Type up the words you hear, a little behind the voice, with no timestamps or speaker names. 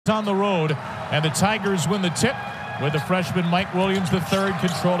on the road, and the Tigers win the tip with the freshman Mike Williams III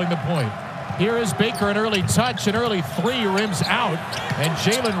controlling the point. Here is Baker, an early touch, an early three, rims out, and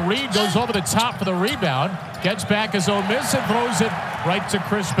Jalen Reed goes over the top for the rebound, gets back his own miss and throws it right to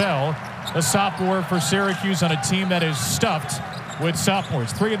Chris Bell, the sophomore for Syracuse on a team that is stuffed with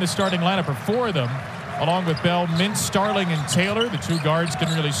sophomores. 3 in the starting lineup, or 4 of them, along with Bell, Mintz, Starling, and Taylor. The 2 guards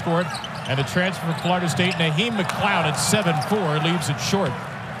can really score it, and the transfer from Florida State, Naheem McLeod at 7'4", leaves it short.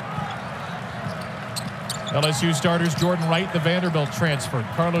 LSU starters Jordan Wright, the Vanderbilt transfer,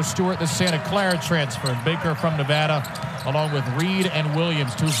 Carlos Stewart, the Santa Clara transfer, and Baker from Nevada, along with Reed and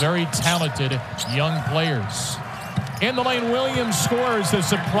Williams, 2 very talented young players. In the lane, Williams scores. The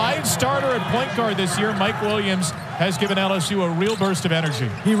surprise starter at point guard this year, Mike Williams, has given LSU a real burst of energy.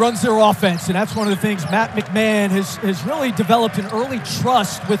 He runs their offense, and that's one of the things Matt McMahon has really developed an early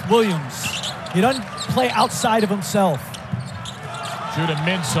trust with Williams. He doesn't play outside of himself. Judah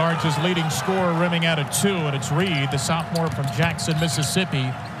Mintz, Orange's leading scorer, rimming out at 2, and it's Reed, the sophomore from Jackson, Mississippi,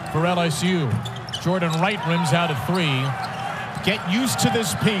 for LSU. Jordan Wright rims out at 3. Get used to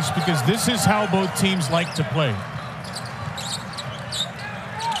this pace, because this is how both teams like to play.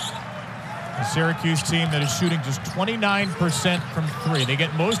 The Syracuse team that is shooting just 29% from 3. They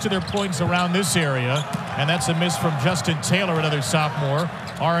get most of their points around this area, and that's a miss from Justin Taylor, another sophomore.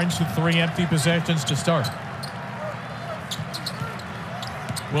 Orange with 3 empty possessions to start.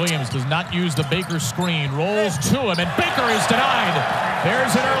 Williams does not use the Baker screen, rolls to him, and Baker is denied.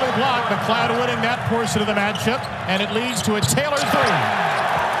 There's an early block. McLeod winning that portion of the matchup, and it leads to a Taylor 3.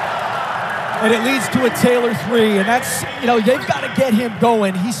 And it leads to a Taylor 3, and that's, they've got to get him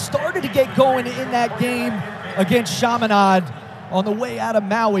going. He started to get going in that game against Chaminade on the way out of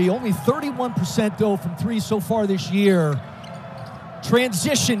Maui. Only 31% though from 3 so far this year.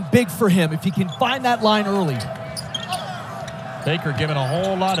 Transition big for him if he can find that line early. Baker given a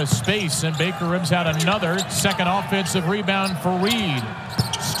whole lot of space, and Baker rims out another second offensive rebound for Reed.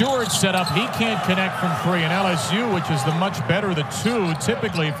 Stewart set up. He can't connect from 3, and LSU, which is the much better the 2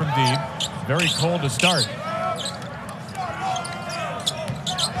 typically from deep, very cold to start.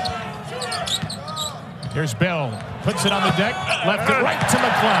 Here's Bell. Puts it on the deck. Left it right to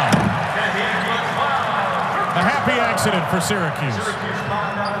McLeod. A happy accident for Syracuse.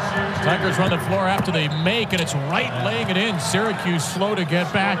 Tigers run the floor after they make, and it's Wright laying it in. Syracuse slow to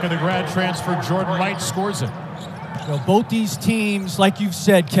get back, and the grad transfer Jordan Wright scores it. Both these teams, like you've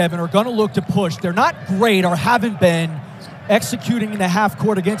said, Kevin, are going to look to push. They're not great, or haven't been, executing in the half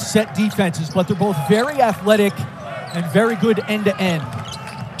court against set defenses, but they're both very athletic and very good end-to-end.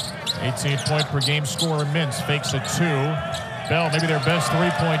 18-point-per-game scorer Mintz fakes a 2. Bell, maybe their best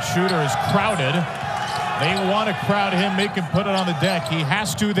 3-point shooter, is crowded. They want to crowd him, make him put it on the deck. He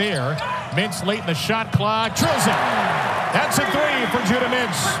has to there. Mintz late in the shot clock, drills it. That's a 3 for Judah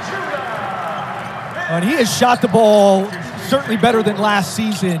Mintz. And he has shot the ball certainly better than last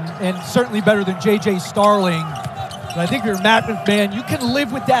season, and certainly better than J.J. Starling. But I think if you're Matt McMahon, you can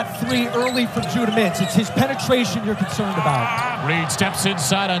live with that 3 early from Judah Mintz. It's his penetration you're concerned about. Reed steps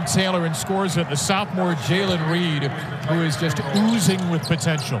inside on Taylor and scores it. The sophomore Jalen Reed, who is just oozing with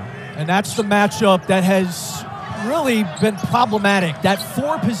potential. And that's the matchup that has really been problematic. That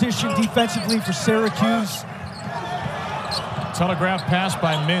 4 position defensively for Syracuse. Telegraph pass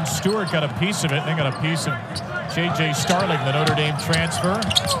by Mintz. Stewart got a piece of it. They got a piece of J.J. Starling, the Notre Dame transfer.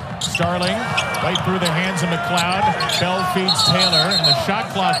 Starling right through the hands of McLeod. Bell feeds Taylor, and the shot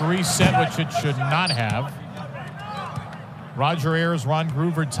clock reset, which it should not have. Roger Ayers, Ron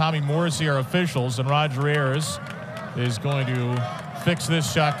Groover, Tommy Morrissey are officials, and Roger Ayers is going to fix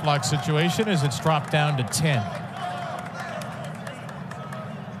this shot clock situation as it's dropped down to 10.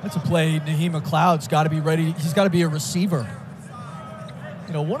 That's a play Naheem McLeod's got to be ready. He's got to be a receiver.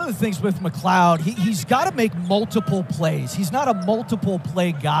 One of the things with McLeod, he's got to make multiple plays. He's not a multiple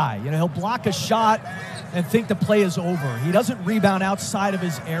play guy. He'll block a shot and think the play is over. He doesn't rebound outside of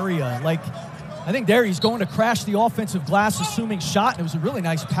his area. I think there he's going to crash the offensive glass, assuming shot, and it was a really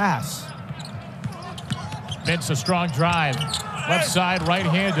nice pass. Mintz, a strong drive. Left side,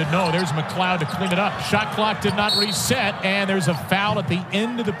 right-handed. No, there's McLeod to clean it up. Shot clock did not reset, and there's a foul at the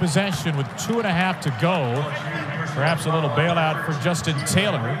end of the possession with 2.5 to go. Perhaps a little bailout for Justin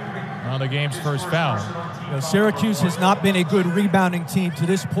Taylor on the game's first foul. Syracuse has not been a good rebounding team to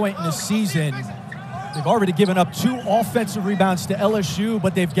this point in the season. They've already given up 2 offensive rebounds to LSU,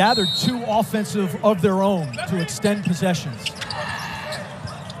 but they've gathered 2 offensive of their own to extend possessions.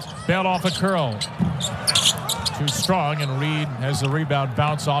 Bell off a curl. Too strong, and Reed has the rebound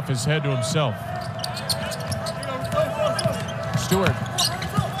bounce off his head to himself. Stewart.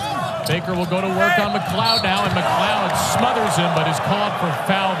 Baker will go to work on McLeod now, and McLeod smothers him, but is called for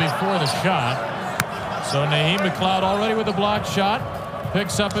foul before the shot. So Naheem McLeod already with a blocked shot.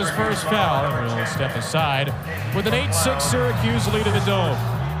 Picks up his first foul, and will step aside with an 8-6 Syracuse lead in the Dome.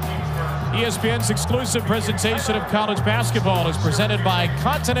 ESPN's exclusive presentation of college basketball is presented by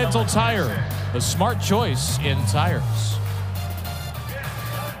Continental Tire, the smart choice in tires.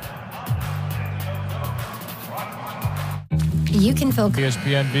 You can feel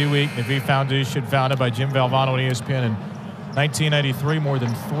ESPN V-Week, the V Foundation, founded by Jim Valvano and ESPN in 1993. More than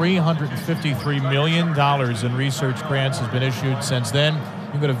 $353 million in research grants has been issued since then.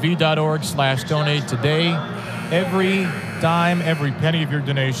 You can go to v.org/donate today. Every dime, every penny of your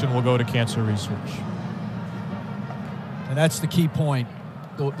donation will go to cancer research. And that's the key point,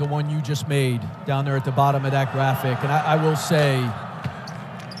 the one you just made down there at the bottom of that graphic. And I will say,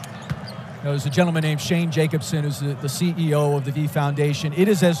 there's a gentleman named Shane Jacobson, who's the CEO of the V Foundation. It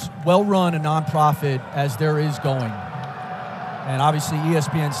is as well-run a nonprofit as there is going. And obviously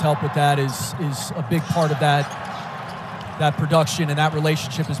ESPN's help with that is a big part of that production, and that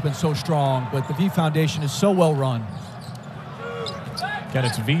relationship has been so strong. But the V Foundation is so well-run. Again,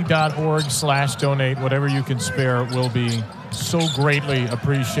 it's v.org/donate. Whatever you can spare will be so greatly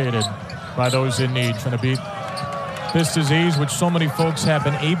appreciated by those in need, trying to beat this disease, which so many folks have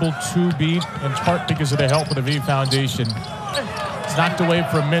been able to beat, in part because of the help of the V Foundation. It's knocked away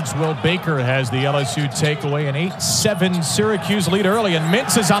from Mintz. Will Baker has the LSU takeaway, an 8-7 Syracuse lead early, and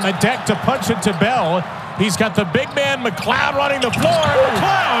Mintz is on the deck to punch it to Bell. He's got the big man McLeod running the floor, and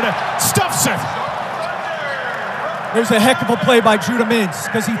McLeod stuffs it. There's a heck of a play by Judah Mintz,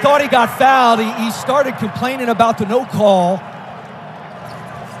 because he thought he got fouled. He started complaining about the no call.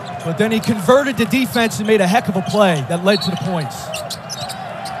 But then he converted to defense and made a heck of a play that led to the points.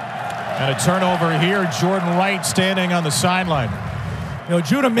 And a turnover here. Jordan Wright standing on the sideline. You know,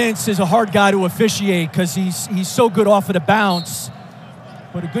 Judah Mintz is a hard guy to officiate because he's so good off of the bounce.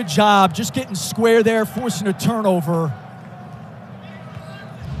 But a good job just getting square there, forcing a turnover.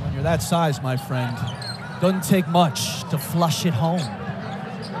 When you're that size, my friend, doesn't take much to flush it home.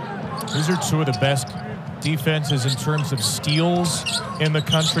 These are two of the best defenses in terms of steals in the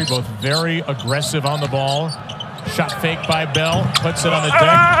country, both very aggressive on the ball. Shot fake by Bell, puts it on the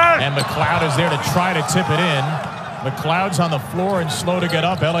deck, and McLeod is there to try to tip it in. McLeod's on the floor and slow to get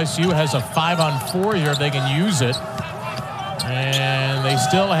up. LSU has a 5-on-4 here if they can use it. And they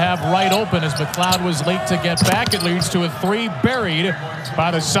still have Wright open as McLeod was late to get back. It leads to a three buried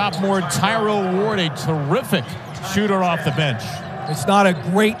by the sophomore Tyro Ward, a terrific shooter off the bench. It's not a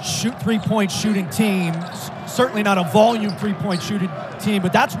great three-point shooting team, certainly not a volume three-point shooting team,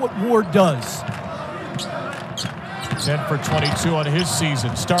 but that's what Ward does. 10 for 22 on his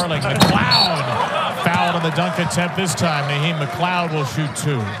season. Starling, McLeod fouled on the dunk attempt this time. Naheem McLeod will shoot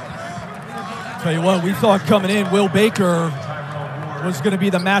two. Tell you what, we thought coming in, Will Baker was going to be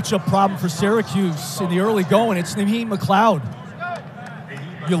the matchup problem for Syracuse in the early going. It's Naheem McLeod.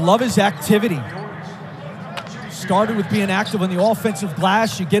 You love his activity. Started with being active on the offensive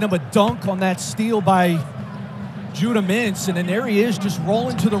glass. You get him a dunk on that steal by Judah Mintz, and then there he is just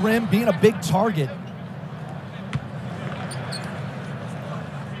rolling to the rim, being a big target.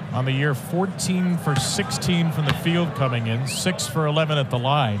 On the year, 14 for 16 from the field coming in, 6 for 11 at the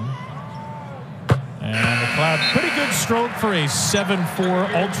line. And McLeod, pretty good stroke for a 7'4"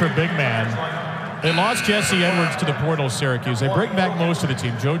 ultra big man. They lost Jesse Edwards to the portal, Syracuse. They bring back most of the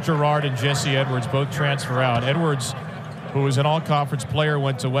team. Joe Girard and Jesse Edwards both transfer out. Edwards, who was an all-conference player,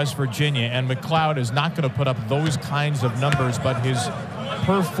 went to West Virginia, and McLeod is not going to put up those kinds of numbers, but his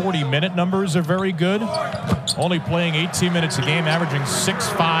per 40-minute numbers are very good. Only playing 18 minutes a game, averaging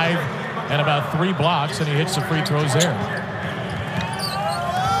 6'5" and about 3 blocks, and he hits the free throws there.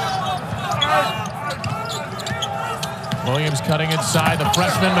 Williams cutting inside. The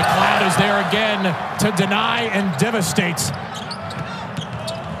freshman McLeod is there again to deny and devastate.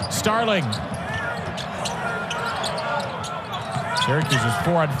 Starling. Syracuse is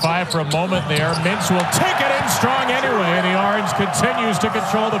 4 on 5 for a moment there. Mintz will take it in strong anyway, and the Orange continues to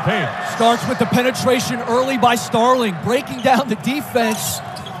control the paint. Starts with the penetration early by Starling, breaking down the defense.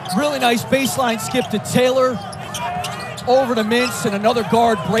 Really nice baseline skip to Taylor. Over to Mintz, and another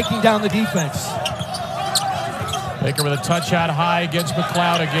guard breaking down the defense. Baker with a touch out high against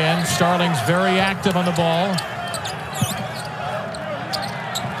McLeod again. Starling's very active on the ball.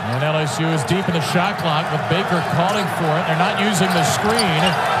 And LSU is deep in the shot clock with Baker calling for it. They're not using the screen.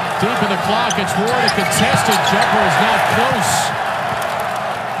 Deep in the clock, it's Ward, a contested jumper is not close.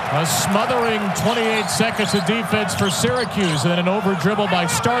 A smothering 28 seconds of defense for Syracuse, and then an over dribble by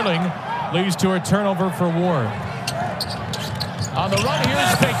Starling leads to a turnover for Ward. On the run,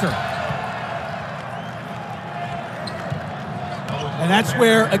 here's Baker. And that's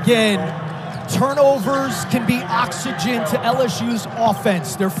where, again, turnovers can be oxygen to LSU's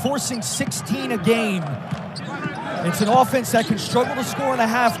offense. They're forcing 16 a game. It's an offense that can struggle to score in a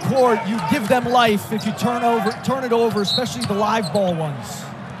half court. You give them life if you turn it over, especially the live ball ones.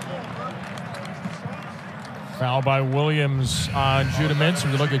 Foul by Williams on Judah Mintz.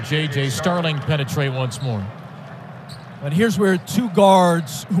 We look at J.J. Starling penetrate once more. But here's where two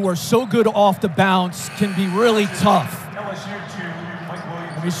guards who are so good off the bounce can be really tough.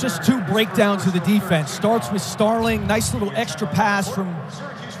 It's just two breakdowns of the defense. Starts with Starling, nice little extra pass from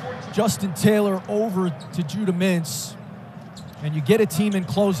Justin Taylor over to Judah Mintz. And you get a team in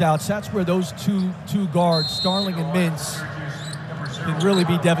closeouts. That's where those two guards, Starling and Mintz, can really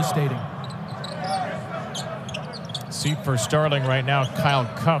be devastating. Seat for Starling right now, Kyle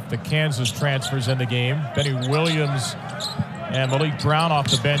Cuff, the Kansas transfers in the game. Benny Williams and Malik Brown off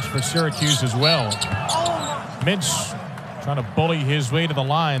the bench for Syracuse as well. Mintz trying to bully his way to the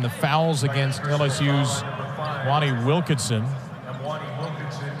line. The fouls against LSU's Lonnie Wilkinson.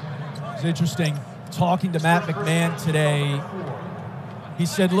 It's interesting talking to Matt McMahon today. He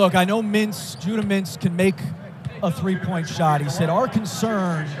said, look, I know Judah Mintz can make a three-point shot. He said, our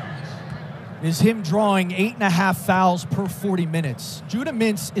concern is him drawing 8.5 fouls per 40 minutes. Judah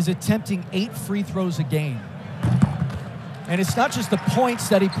Mintz is attempting 8 free throws a game. And it's not just the points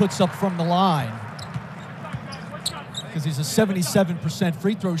that he puts up from the line, because he's a 77%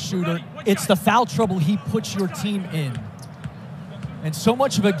 free throw shooter. It's the foul trouble he puts your team in. And so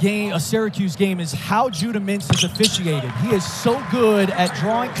much of a Syracuse game is how Judah Mintz is officiated. He is so good at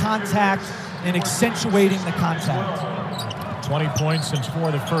drawing contact and accentuating the contact. 20 points in 4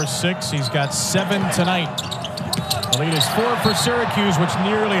 of the first 6. He's got 7 tonight. The lead is 4 for Syracuse, which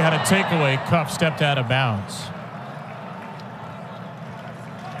nearly had a takeaway. Cuff stepped out of bounds.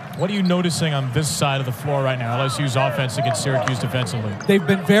 What are you noticing on this side of the floor right now, LSU's offense against Syracuse defensively? They've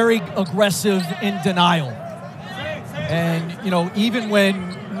been very aggressive in denial. And, you know, even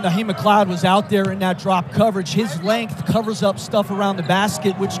when Naheem McLeod was out there in that drop coverage, his length covers up stuff around the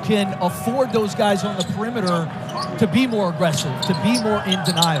basket, which can afford those guys on the perimeter to be more aggressive, to be more in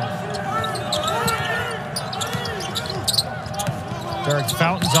denial. Derek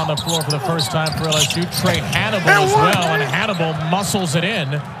Fountain's on the floor for the first time for LSU. Trey Hannibal as well, and Hannibal muscles it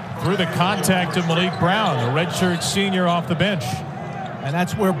in through the contact of Malik Brown, the redshirt senior off the bench. And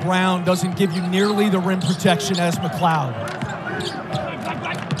that's where Brown doesn't give you nearly the rim protection as McLeod.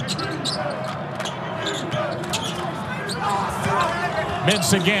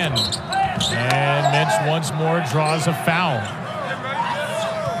 Mintz again. And Mintz once more draws a foul.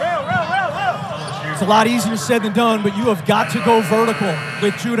 It's a lot easier said than done, but you have got to go vertical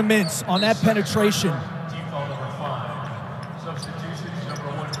with Judah Mintz on that penetration.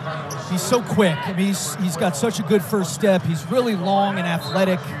 He's so quick. I mean, he's got such a good first step. He's really long and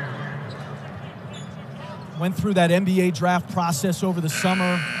athletic. Went through that NBA draft process over the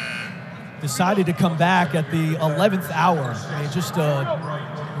summer. Decided to come back at the 11th hour. I mean, just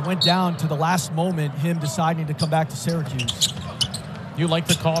went down to the last moment, him deciding to come back to Syracuse. You like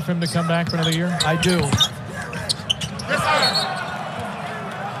the call for him to come back for another year? I do.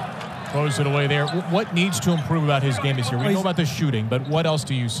 Throws it away there. What needs to improve about his game this year? We know about the shooting, but what else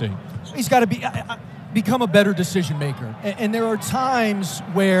do you see? He's got to become a better decision maker. And there are times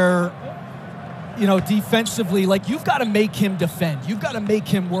where, you know, defensively, like, you've got to make him defend. You've got to make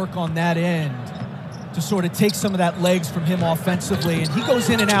him work on that end to sort of take some of that legs from him offensively. And he goes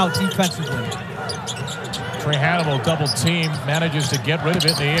in and out defensively. Trey Hannibal double team, manages to get rid of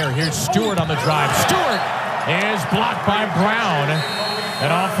it in the air. Here's Stewart on the drive. Stewart is blocked by Brown.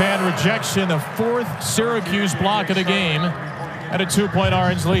 An offhand rejection, the 4th Syracuse block of the game, and a 2-point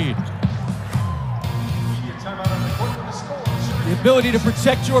Orange lead. The ability to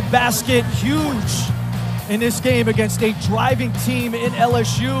protect your basket, huge in this game against a driving team in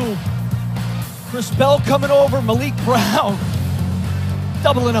LSU. Chris Bell coming over, Malik Brown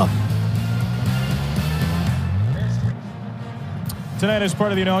doubling up. Tonight, as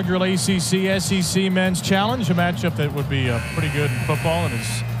part of the inaugural ACC-SEC Men's Challenge, a matchup that would be pretty good in football and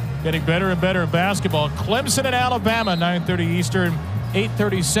is getting better and better in basketball. Clemson and Alabama, 9:30 Eastern,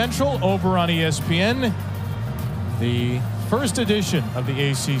 8:30 Central, over on ESPN. The first edition of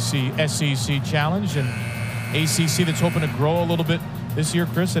the ACC-SEC Challenge, and ACC that's hoping to grow a little bit this year,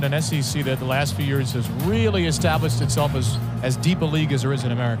 Chris, and an SEC that the last few years has really established itself as deep a league as there is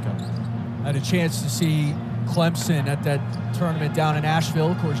in America. I had a chance to see Clemson at that tournament down in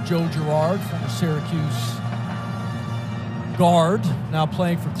Asheville. Of course, Joe Girard, former Syracuse guard, now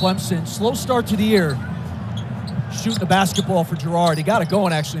playing for Clemson. Slow start to the year, shooting the basketball for Girard. He got it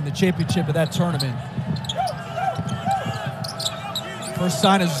going, actually, in the championship of that tournament. First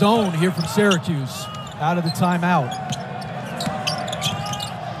sign of zone here from Syracuse. Out of the timeout.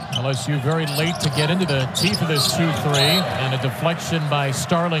 LSU very late to get into the teeth of this 2-3, and a deflection by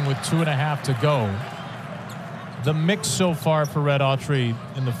Starling with 2.5 to go. The mix so far for Red Autry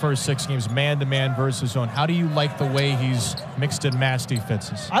in the first 6 games, man-to-man versus zone. How do you like the way he's mixed and matched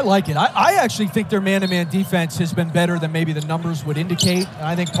defenses? I like it. I actually think their man-to-man defense has been better than maybe the numbers would indicate. And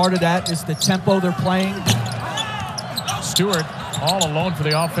I think part of that is the tempo they're playing. Stewart all alone for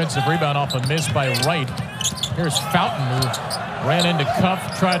the offensive rebound off a miss by Wright. Here's Fountain, who ran into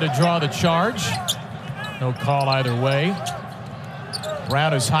Cuff, tried to draw the charge. No call either way.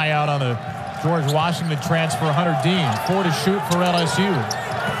 Brown is high out on the George Washington transfer. Hunter Dean, 4 to shoot for LSU.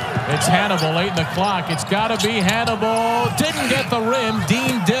 It's Hannibal late in the clock. It's got to be Hannibal. Didn't get the rim.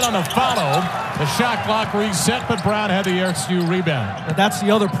 Dean did on the follow. The shot clock reset, but Brown had the LSU rebound. But that's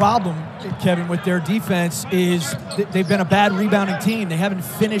the other problem, Kevin, with their defense is they've been a bad rebounding team. They haven't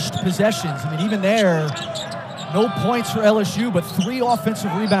finished possessions. I mean, even there, no points for LSU, but 3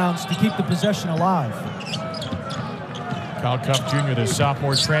 offensive rebounds to keep the possession alive. Kyle Cuff Jr., the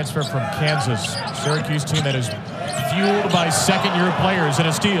sophomore transfer from Kansas. Syracuse team that is fueled by second-year players, and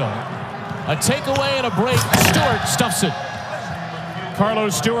a steal. A takeaway and a break. Stewart stuffs it.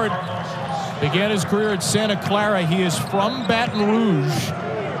 Carlos Stewart began his career at Santa Clara. He is from Baton Rouge,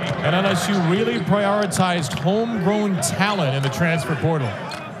 and LSU really prioritized homegrown talent in the transfer portal.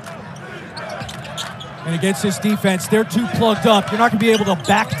 And against this defense, they're too plugged up. You're not going to be able to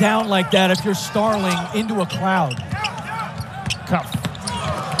back down like that if you're Starling into a crowd. Cuff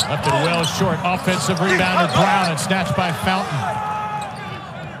left it well short. Offensive rebounder Brown, and snatched by Fountain.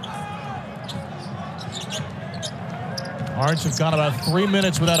 Orange have gone about 3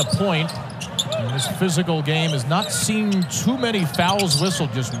 minutes without a point. And this physical game has not seen too many fouls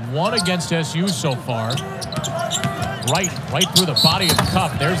whistled. Just one against SU so far. Right through the body of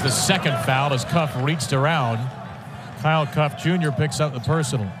Cuff. There's the second foul as Cuff reached around. Kyle Cuff Jr. picks up the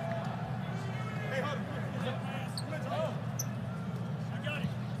personal.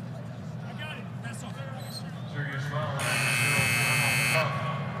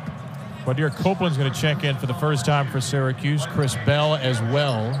 Quadir Copeland's going to check in for the first time for Syracuse. Chris Bell as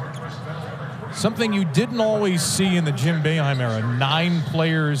well. Something you didn't always see in the Jim Boeheim era. 9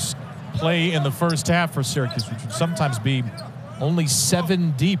 players play in the first half for Syracuse, which would sometimes be only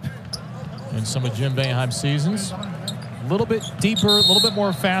 7 deep in some of Jim Boeheim's seasons. A little bit deeper, a little bit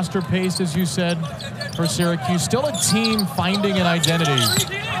more faster paced, as you said, for Syracuse. Still a team finding an identity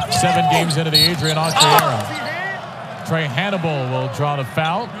 7 games into the Adrian Autry era. Trey Hannibal will draw the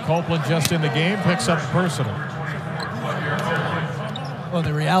foul. Copeland just in the game, picks up the personal. Well,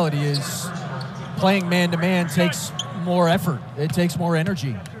 the reality is playing man-to-man takes more effort. It takes more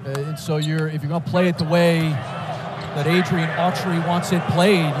energy. And so if you're going to play it the way that Adrian Autry wants it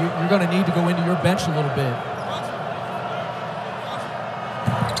played, you're going to need to go into your bench a little bit.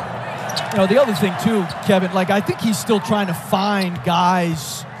 You know, the other thing too, Kevin, like I think he's still trying to find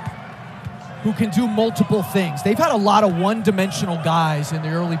guys who can do multiple things. They've had a lot of one-dimensional guys in the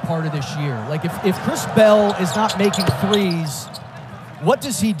early part of this year. Like if Chris Bell is not making threes, what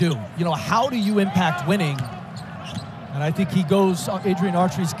does he do? You know, how do you impact winning? And I think Adrian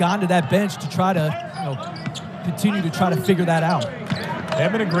Autry's gone to that bench to try to, continue to try to figure that out. They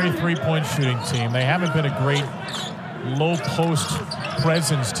haven't been a great three-point shooting team. They haven't been a great low-post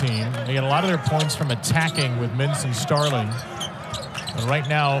presence team. They get a lot of their points from attacking with Mintz and Starling. But right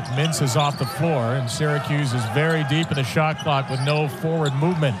now, Mintz is off the floor, and Syracuse is very deep in the shot clock with no forward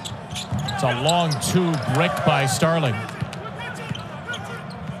movement. It's a long 2 bricked by Starling.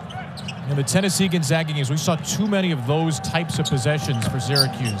 In the Tennessee-Gonzaga games, we saw too many of those types of possessions for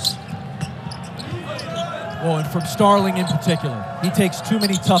Syracuse. Well, and from Starling in particular, he takes too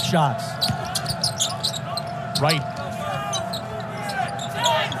many tough shots. Wright.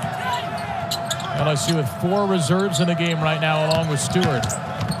 LSU with 4 reserves in the game right now, along with Stewart.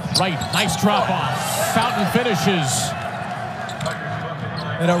 Wright, nice drop off. Fountain finishes.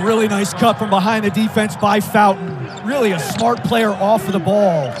 And a really nice cut from behind the defense by Fountain. Really a smart player off of the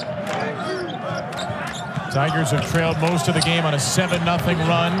ball. Tigers have trailed most of the game on a 7-0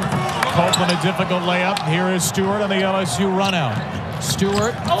 run. Copeland a difficult layup. Here is Stewart on the LSU run out.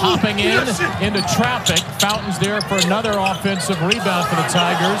 Stewart hopping into traffic. Fountain's there for another offensive rebound for the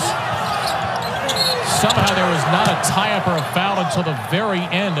Tigers. Somehow there was not a tie-up or a foul until the very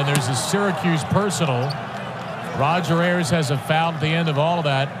end, and there's a Syracuse personal. Roger Ayers has a foul at the end of all of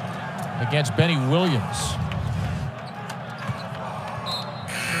that against Benny Williams.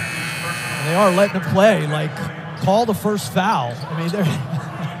 And they are letting him play. Like, call the first foul. I mean, they're...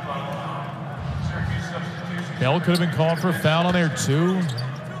 Bell could have been called for a foul on there too.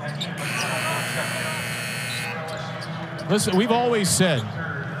 Listen, we've always said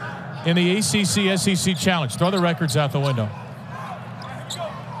in the ACC SEC Challenge, throw the records out the window.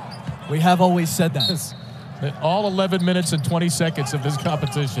 We have always said that. All 11 minutes and 20 seconds of this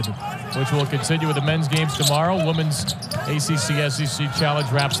competition, which will continue with the men's games tomorrow. Women's ACC SEC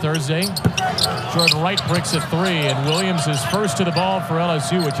Challenge wraps Thursday. Jordan Wright bricks a 3, and Williams is first to the ball for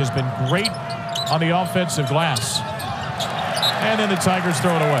LSU, which has been great on the offensive glass. And then the Tigers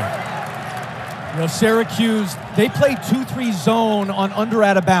throw it away. You know, Syracuse, they play 2-3 zone on under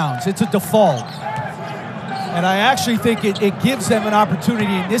out of bounds. It's a default. And I actually think it gives them an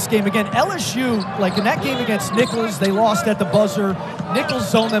opportunity in this game. Again, LSU, like in that game against Nichols, they lost at the buzzer. Nichols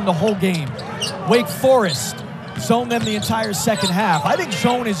zoned them the whole game. Wake Forest zoned them the entire second half. I think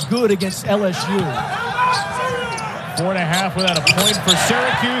zone is good against LSU. 4.5 without a point for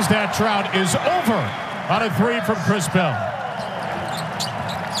Syracuse. That drought is over on a 3 from Chris Bell.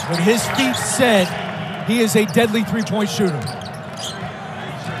 When his feet said, he is a deadly three-point shooter.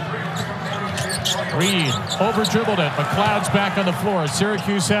 Reed over-dribbled it. McLeod's back on the floor.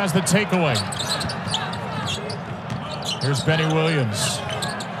 Syracuse has the takeaway. Here's Benny Williams.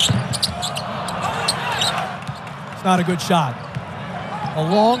 It's not a good shot. A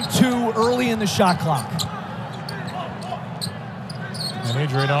long 2 early in the shot clock. And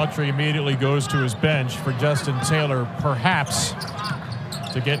Adrian Autry immediately goes to his bench for Justin Taylor, perhaps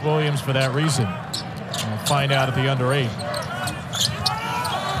to get Williams for that reason. We'll find out at the under 8.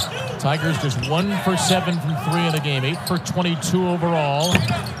 Tigers just 1 for 7 from 3 in the game, 8 for 22 overall.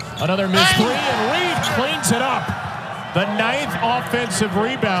 Another missed 3, and Reed cleans it up. The 9th offensive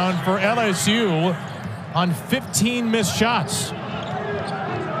rebound for LSU on 15 missed shots.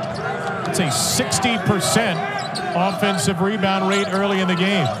 It's a 60% offensive rebound rate early in the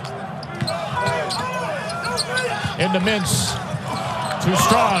game. Into Mintz. Too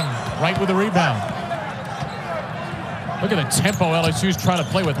strong. Wright with the rebound. Look at the tempo LSU's trying to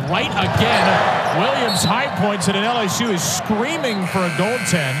play with. Wright again. Williams high points it, and LSU is screaming for a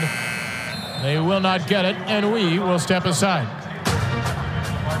goaltend. They will not get it, and we will step aside.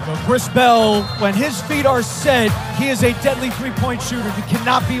 Well, Chris Bell, when his feet are set, he is a deadly three-point shooter. You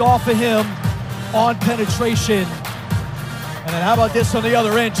cannot be off of him on penetration. And then how about this on the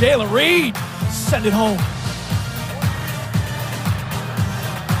other end? Jalen Reed, send it home.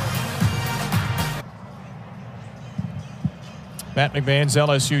 Matt McMahon's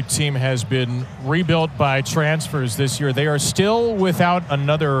LSU team has been rebuilt by transfers this year. They are still without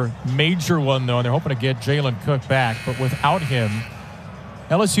another major one, though, and they're hoping to get Jalen Cook back. But without him,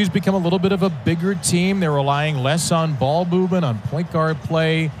 LSU's become a little bit of a bigger team. They're relying less on ball movement, on point guard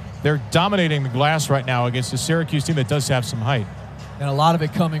play. They're dominating the glass right now against a Syracuse team that does have some height. And a lot of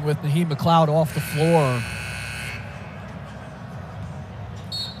it coming with Naheem McLeod off the floor.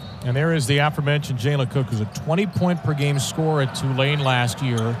 And there is the aforementioned Jalen Cook, who's a 20-point-per-game scorer at Tulane last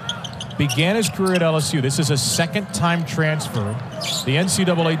year. Began his career at LSU. This is a second-time transfer. The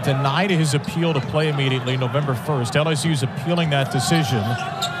NCAA denied his appeal to play immediately November 1st. LSU is appealing that decision.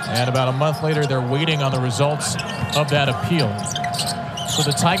 And about a month later, they're waiting on the results of that appeal. So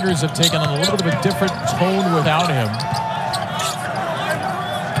the Tigers have taken on a little bit of a different tone without him.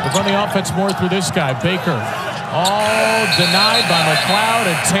 They've run the offense more through this guy, Baker. All denied by McLeod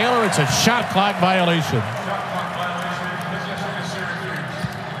and Taylor. It's a shot clock violation.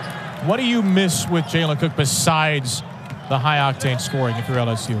 What do you miss with Jalen Cook besides the high-octane scoring if you're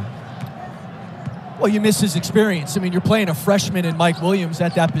LSU? Well, you miss his experience. I mean, you're playing a freshman in Mike Williams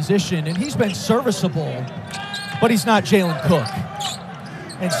at that position, and he's been serviceable, but he's not Jalen Cook.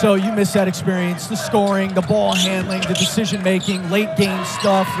 And so you miss that experience, the scoring, the ball handling, the decision-making, late game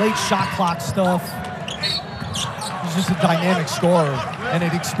stuff, late shot clock stuff. He's just a dynamic scorer and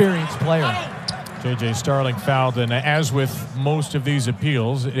an experienced player. J.J. Starling fouled, and as with most of these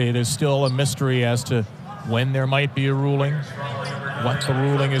appeals, it is still a mystery as to when there might be a ruling, what the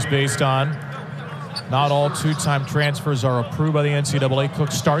ruling is based on. Not all two-time transfers are approved by the NCAA.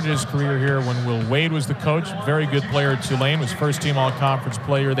 Cook started his career here when Will Wade was the coach. Very good player at Tulane, was first-team all-conference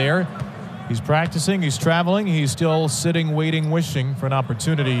player there. He's practicing, he's traveling, he's still sitting, waiting, wishing for an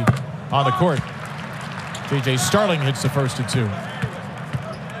opportunity on the court. J.J. Starling hits the first of 2.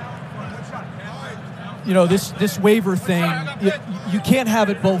 You know, this waiver thing, you can't have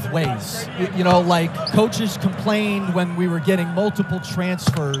it both ways. You know, like coaches complained when we were getting multiple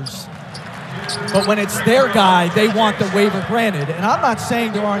transfers, but when it's their guy, they want the waiver granted. And I'm not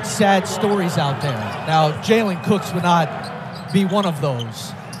saying there aren't sad stories out there. Now, Jalen Cooks would not be one of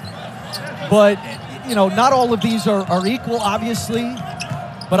those. But, you know, not all of these are equal, obviously.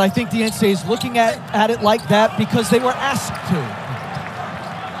 But I think the NCAA is looking at it like that because they were asked to.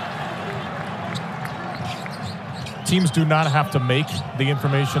 Teams do not have to make the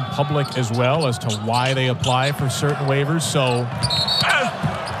information public as well as to why they apply for certain waivers. So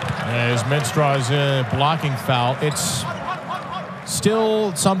as Mintz draws a blocking foul, it's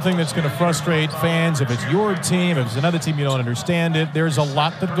still something that's going to frustrate fans. If it's your team, if it's another team, you don't understand it. There's a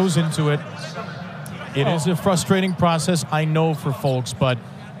lot that goes into it. It is a frustrating process, I know, for folks, but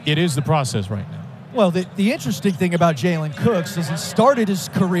it is the process right now. Well, the interesting thing about Jalen Cooks is he started his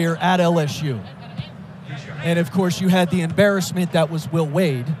career at LSU. And, of course, you had the embarrassment that was Will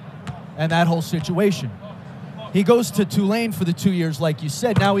Wade and that whole situation. He goes to Tulane for the 2 years, like you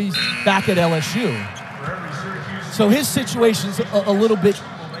said. Now he's back at LSU. So his situation's a little bit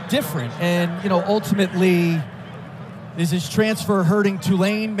different. And, you know, ultimately, is his transfer hurting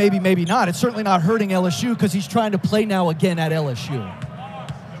Tulane? Maybe, maybe not. It's certainly not hurting LSU because he's trying to play now again at LSU.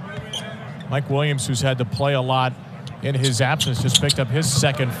 Mike Williams, who's had to play a lot in his absence, just picked up his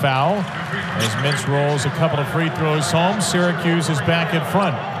second foul as Mintz rolls a couple of free throws home. Syracuse is back in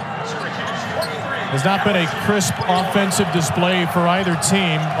front. Has not been a crisp offensive display for either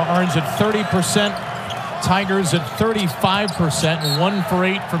team. Orange at 30%, Tigers at 35%, 1 for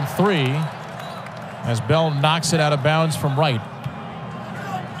 8 from 3. As Bell knocks it out of bounds from Wright.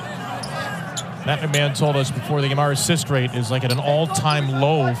 Matt McMahon told us before the game our assist rate is like at an all-time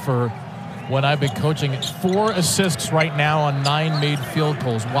low for when I've been coaching. 4 assists right now on 9 made field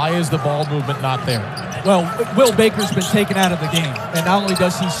goals. Why is the ball movement not there? Well, Will Baker's been taken out of the game. And not only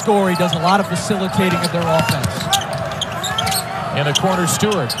does he score, he does a lot of facilitating of their offense. In the corner,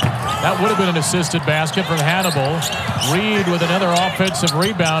 Stewart. That would have been an assisted basket from Hannibal. Reed with another offensive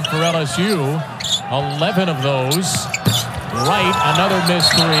rebound for LSU. 11 of those. Wright, another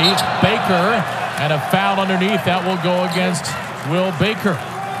missed 3. Baker, and a foul underneath. That will go against Will Baker.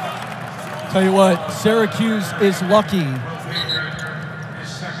 Tell you what, Syracuse is lucky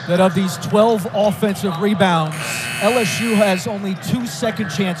that of these 12 offensive rebounds, LSU has only 2 second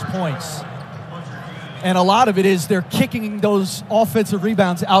chance points. And a lot of it is they're kicking those offensive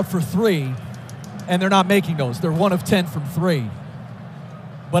rebounds out for 3, and they're not making those. They're 1 of 10 from 3.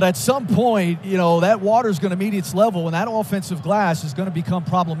 But at some point, you know, that water's going to meet its level, and that offensive glass is going to become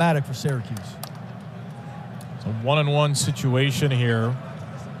problematic for Syracuse. It's a 1-on-1 situation here.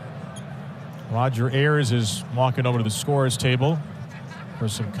 Roger Ayers is walking over to the scorer's table for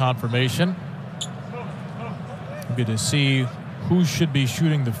some confirmation. Good to see who should be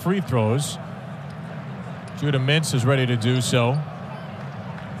shooting the free throws. Judah Mintz is ready to do so.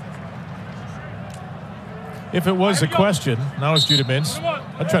 If it was a question, now it's Judah Mintz.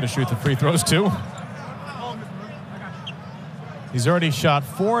 I'd try to shoot the free throws too. He's already shot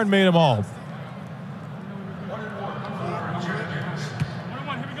 4 and made them all.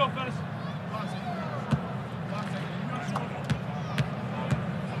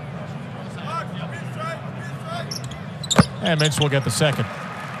 And Mintz will get the second.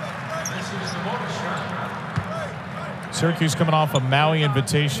 Syracuse coming off a Maui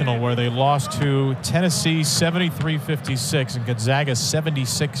Invitational where they lost to Tennessee 73-56 and Gonzaga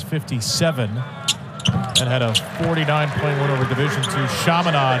 76-57 and had a 49-point win over Division II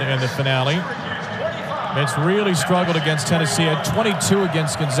Chaminade in the finale. Mintz really struggled against Tennessee, had 22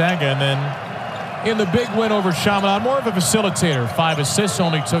 against Gonzaga, and then in the big win over Chaminade, more of a facilitator. 5 assists,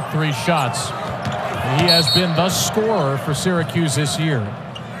 only took 3 shots. He has been the scorer for Syracuse this year.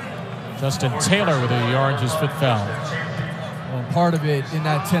 Justin Taylor with the Orange's 5th foul. Well, part of it in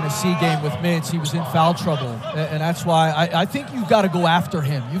that Tennessee game with Mintz, he was in foul trouble. And that's why I think you've got to go after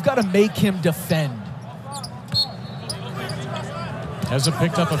him. You've got to make him defend. Hasn't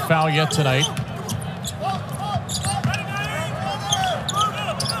picked up a foul yet tonight.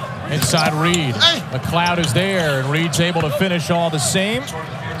 Inside Reed. McLeod is there, and Reed's able to finish all the same.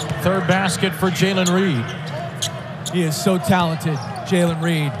 3rd basket for Jalen Reed. He is so talented, Jalen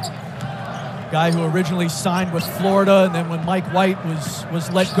Reed. Guy who originally signed with Florida, and then when Mike White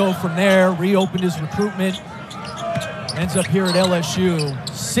was let go from there, reopened his recruitment. Ends up here at LSU.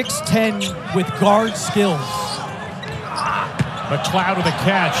 6'10" with guard skills. McLeod with a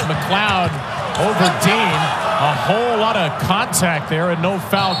catch. McLeod over Dean. A whole lot of contact there and no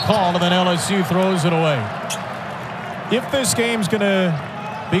foul call, and then LSU throws it away. If this game's going to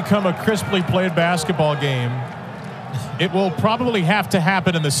become a crisply played basketball game, it will probably have to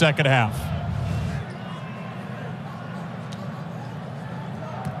happen in the second half.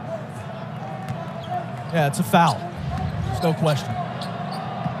 Yeah, it's a foul. There's no question.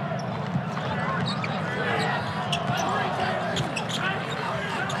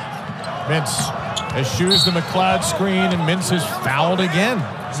 Mintz eschews the McLeod screen, and Mintz is fouled again.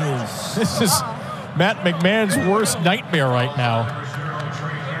 Jeez. This is Matt McMahon's worst nightmare right now.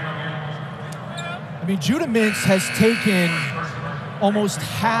 I mean, Judah Mintz has taken almost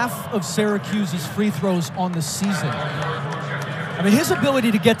half of Syracuse's free throws on the season. I mean, his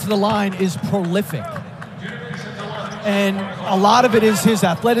ability to get to the line is prolific. And a lot of it is his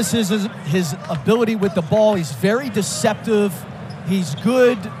athleticism, his ability with the ball. He's very deceptive. He's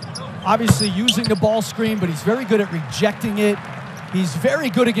good, obviously, using the ball screen, but he's very good at rejecting it. He's very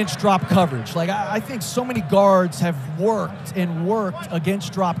good against drop coverage. Like, I think so many guards have worked and worked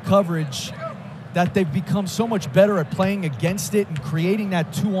against drop coverage that they've become so much better at playing against it and creating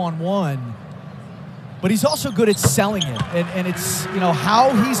that 2-on-1. But he's also good at selling it. And it's, you know,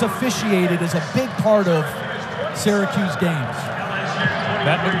 how he's officiated is a big part of Syracuse games.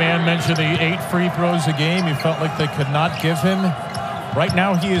 Matt McMahon mentioned the 8 free throws a game he felt like they could not give him. Right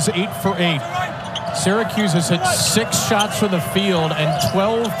now he is 8 for 8. Syracuse has hit 6 shots from the field and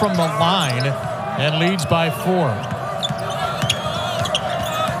 12 from the line and leads by 4.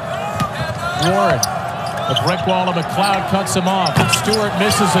 Ward, the brick wall of McLeod cuts him off. Stewart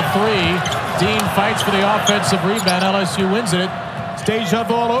misses a 3. Dean fights for the offensive rebound. LSU wins it. It's deja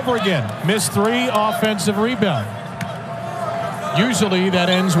vu all over again. Missed 3 offensive rebound. Usually that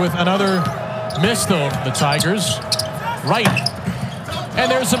ends with another miss, though, for the Tigers. Wright. And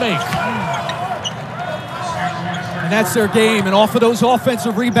there's a make. And that's their game. And off of those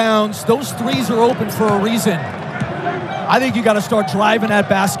offensive rebounds, those threes are open for a reason. I think you got to start driving that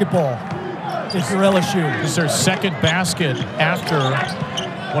basketball if you're LSU. This is their second basket after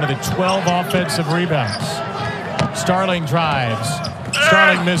one of the 12 offensive rebounds. Starling drives.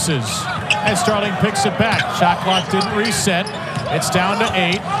 Starling misses. And Starling picks it back. Shot clock didn't reset. It's down to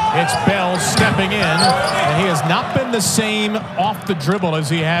 8. It's Bell stepping in. And he has not been the same off the dribble as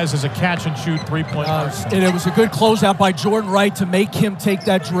he has as a catch-and-shoot three-point person. And it was a good closeout by Jordan Wright to make him take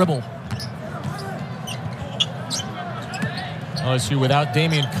that dribble. LSU without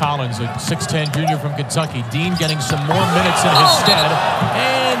Damian Collins, a 6'10 junior from Kentucky. Dean getting some more minutes in his stead.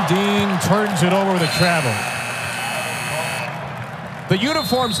 And Dean turns it over with a travel. The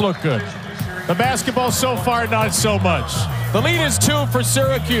uniforms look good. The basketball so far, not so much. The lead is 2 for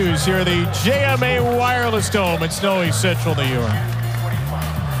Syracuse here at the JMA Wireless Dome in snowy Central New York.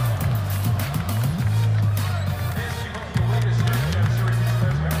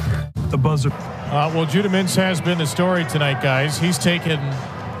 The buzzer. Well, Judah Mintz has been the story tonight, guys. He's taken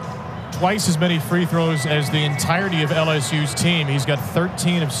twice as many free throws as the entirety of LSU's team. He's got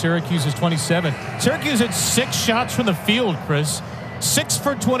 13 of Syracuse's 27. Syracuse had 6 shots from the field, Chris. 6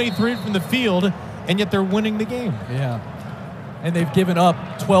 for 23 from the field, and yet they're winning the game. Yeah. And they've given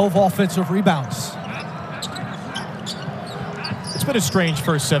up 12 offensive rebounds. It's been a strange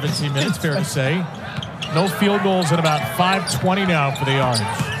first 17 minutes, fair to say. No field goals in about 5:20 now for the Orange.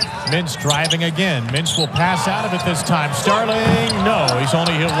 Mintz driving again. Mintz will pass out of it this time. Starling, no. He's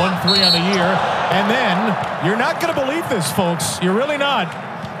only hit 1 3 on the year. And then, you're not going to believe this, folks. You're really not.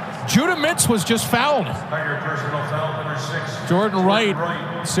 Judah Mintz was just fouled. Jordan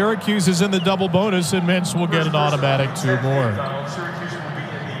Wright. Syracuse is in the double bonus, and Mintz will get an automatic 2 more.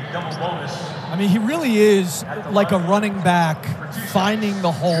 I mean, he really is like a running back finding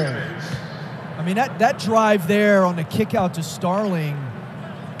the hole. I mean, that drive there on the kick out to Starling,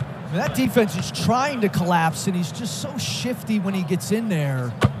 I mean, that defense is trying to collapse, and he's just so shifty when he gets in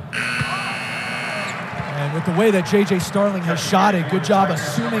there. And with the way that J.J. Starling has shot it, good job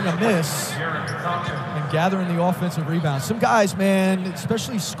assuming a miss and gathering the offensive rebound. Some guys, man,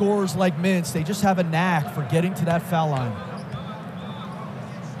 especially scorers like Mintz, they just have a knack for getting to that foul line.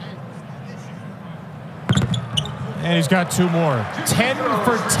 And he's got 2 more. 10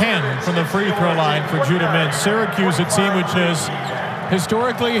 for 10 from the free throw line for Judah Mintz. Syracuse, a team which has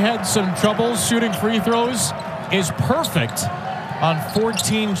historically had some trouble shooting free throws, is perfect on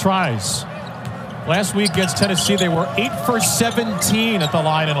 14 tries. Last week against Tennessee, they were 8 for 17 at the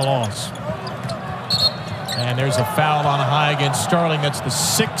line in a loss. And there's a foul on high against Starling. That's the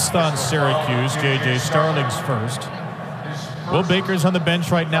 6th on Syracuse. J.J. Starling's first. Will Baker's on the bench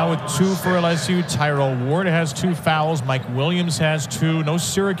right now with 2 for LSU. Tyrell Ward has 2 fouls. Mike Williams has 2. No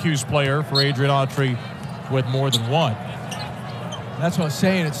Syracuse player for Adrian Autry with more than 1. That's what I was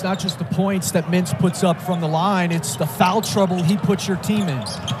saying. It's not just the points that Mintz puts up from the line. It's the foul trouble he puts your team in.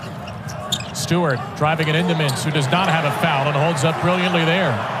 Stewart driving it into Mintz, who does not have a foul and holds up brilliantly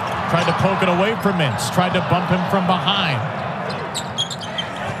there. Tried to poke it away from Mintz. Tried to bump him from behind.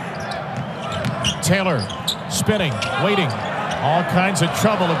 Taylor spinning, waiting. All kinds of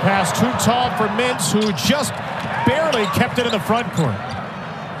trouble. The pass too tall for Mintz, who just barely kept it in the front court.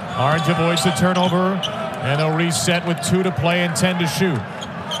 Orange avoids the turnover, and they'll reset with 2 to play and 10 to shoot.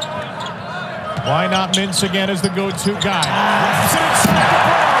 Why not Mintz again as the go-to guy?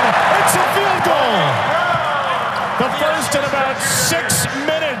 It's a field goal. The first in about 6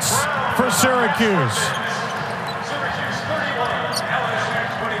 minutes for Syracuse.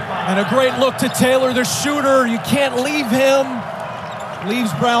 And a great look to Taylor, the shooter. You can't leave him.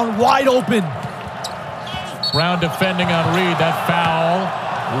 Leaves Brown wide open. Brown defending on Reed. That foul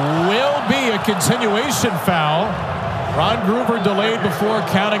will be a continuation foul. Ron Gruber delayed before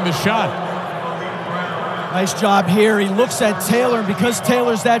counting the shot. Nice job here. He looks at Taylor, and because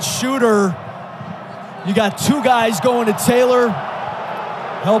Taylor's that shooter, you got two guys going to Taylor.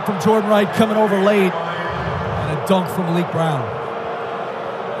 Help from Jordan Wright coming over late. And a dunk from Malik Brown.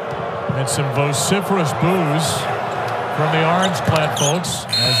 And some vociferous boos from the Orange clad folks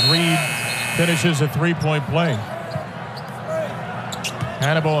as Reed finishes a three-point play.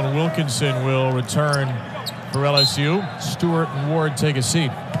 Hannibal and Wilkinson will return for LSU. Stewart and Ward take a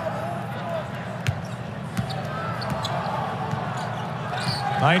seat.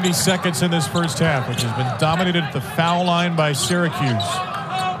 "90 seconds in this first half, which has been dominated at the foul line by Syracuse.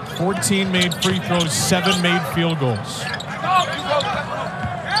 14 made free throws, 7 made field goals.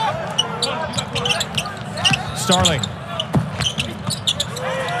 Starling.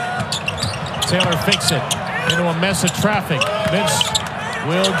 Taylor fakes it into a mess of traffic. Mintz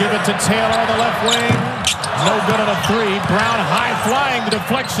will give it to Taylor on the left wing. No good on a three. Brown high flying the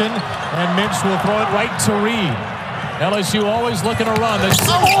deflection, and Mintz will throw it right to Reed. LSU always looking to run. The Reed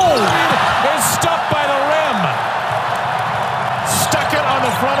is stuck by the rim. Stuck it on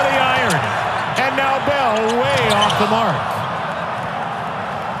the front of the iron. And now Bell way off the mark.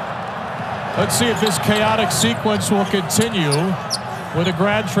 Let's see if this chaotic sequence will continue with a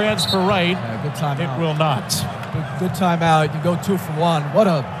grad transfer right. Yeah, good timeout. It will not. Good timeout. You go 2 for 1.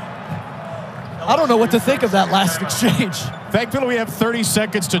 I don't know what to think of that last exchange. Thankfully, we have 30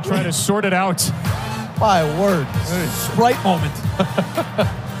 seconds to try to sort it out. My word. Sprite moment.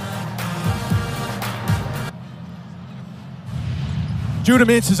 Judah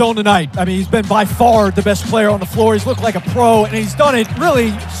Mintz is on tonight. I mean, he's been by far the best player on the floor. He's looked like a pro, and he's done it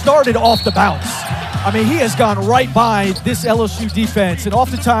really started off the bounce. I mean, he has gone right by this LSU defense, and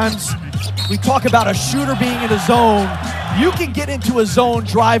oftentimes we talk about a shooter being in a zone. You can get into a zone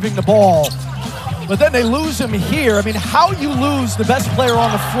driving the ball, but then they lose him here. I mean, how you lose the best player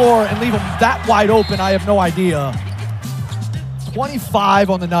on the floor and leave him that wide open, I have no idea. 25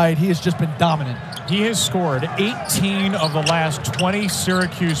 on the night. He has just been dominant. He has scored 18 of the last 20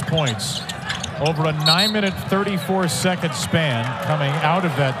 Syracuse points over a 9-minute, 34-second span coming out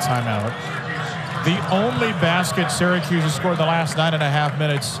of that timeout. The only basket Syracuse has scored in the last 9.5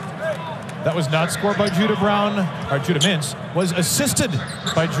 minutes that was not scored by Judah Mintz was assisted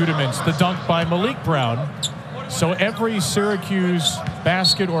by Judah Mintz, the dunk by Malik Brown. So every Syracuse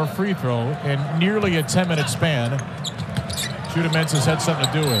basket or free throw in nearly a 10-minute span, Judah Mintz has had something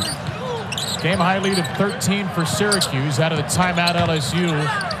to do with. Game high lead of 13 for Syracuse. Out of the timeout, LSU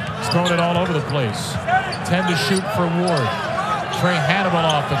has thrown it all over the place. 10 to shoot for Ward. Trey Hannibal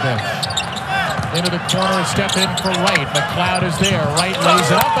off the bench. Into the corner, step in for Wright. McLeod is there. Wright lays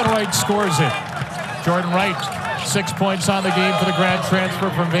it up, and Wright scores it. Jordan Wright, 6 points on the game for the grad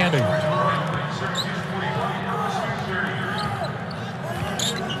transfer from Vandy.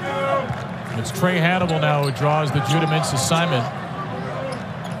 It's Trey Hannibal now who draws the Judah Mintz assignment.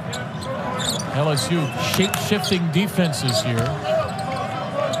 LSU shape-shifting defenses here.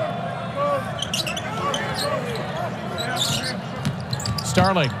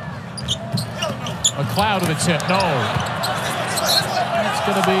 Starling. McLeod with a tip. No. It's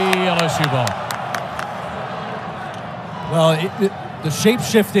going to be LSU ball. Well, the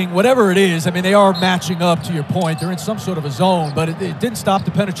shape-shifting, whatever it is, I mean, they are matching up to your point. They're in some sort of a zone, but it didn't stop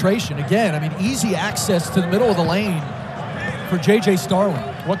the penetration. Again, I mean, easy access to the middle of the lane for J.J. Starling.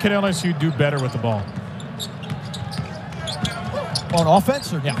 What can LSU do better with the ball? On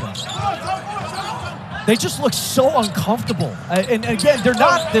offense or defense? They just look so uncomfortable. And again, they're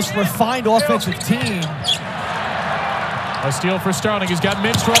not this refined offensive team. A steal for Starling. He's got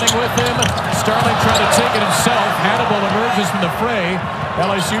Mintz running with him. Starling trying to take it himself. Hannibal emerges from the fray.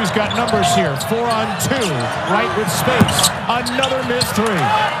 LSU's got numbers here. 4-on-2. Wright with space. Another missed three.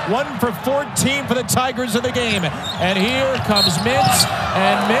 1 for 14 for the Tigers in the game. And here comes Mintz.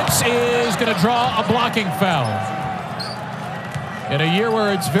 And Mintz is going to draw a blocking foul. In a year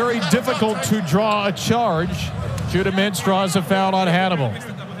where it's very difficult to draw a charge, Judah Mintz draws a foul on Hannibal.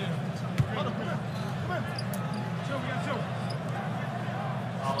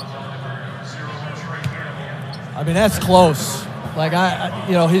 I mean, that's close. Like,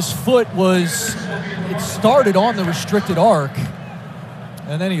 you know, his foot it started on the restricted arc,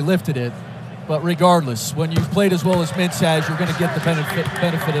 and then he lifted it. But regardless, when you've played as well as Mintz has, you're going to get the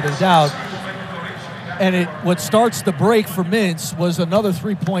benefit of the doubt. And what starts the break for Mintz was another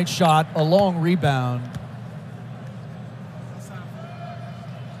three-point shot, a long rebound.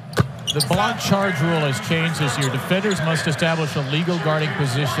 The block charge rule has changed this year. Defenders must establish a legal guarding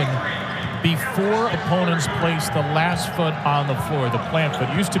position before opponents place the last foot on the floor, the plant foot.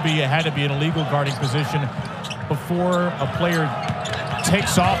 It used to be it had to be in a legal guarding position before a player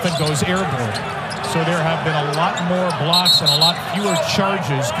takes off and goes airborne. So there have been a lot more blocks and a lot fewer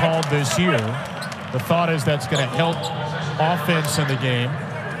charges called this year. The thought is that's going to help offense in the game.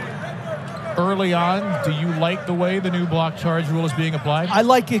 Early on, do you like the way the new block charge rule is being applied? I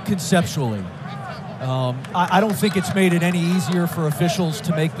like it conceptually. I don't think it's made it any easier for officials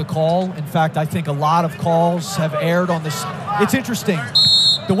to make the call. In fact, I think a lot of calls have erred on this. It's interesting.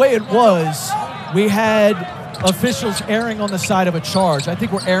 The way it was, we had officials erring on the side of a charge. I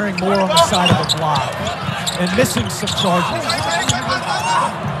think we're erring more on the side of a block and missing some charges.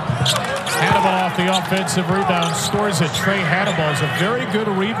 Hannibal off the offensive rebound, scores it. Trey Hannibal is a very good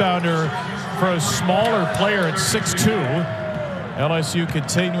rebounder for a smaller player at 6'2". LSU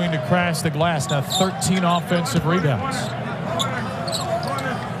continuing to crash the glass. Now 13 offensive rebounds.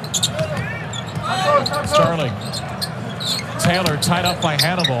 Starling. Taylor tied up by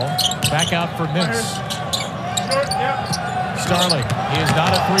Hannibal. Back out for Mintz. Starling. He is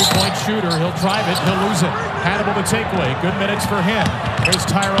not a three-point shooter. He'll drive it. He'll lose it. Hannibal the takeaway. Good minutes for him. Here's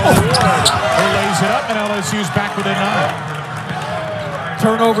Tyrone Ward. He lays it up, and LSU's back within 9.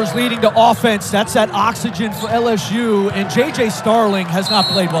 Turnovers leading to offense. That's that oxygen for LSU. And J.J. Starling has not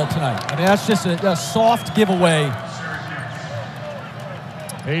played well tonight. I mean, that's just a soft giveaway.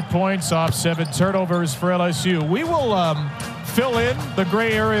 8 points off 7 turnovers for LSU. We will fill in the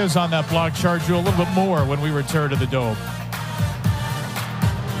gray areas on that block charge rule a little bit more when we return to the Dome.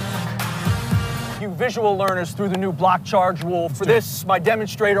 You visual learners through the new block charge rule. For this, my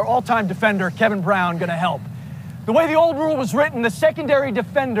demonstrator, all-time defender, Kevin Brown, going to help. The way the old rule was written, the secondary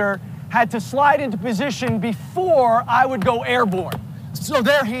defender had to slide into position before I would go airborne. So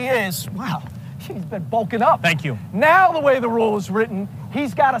there he is. Wow, he's been bulking up. Thank you. Now the way the rule is written,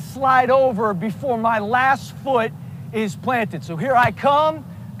 he's got to slide over before my last foot is planted. So here I come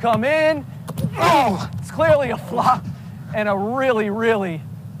in. Oh, it's clearly a flop and a really, really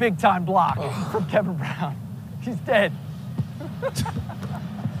big-time block from Kevin Brown. He's dead.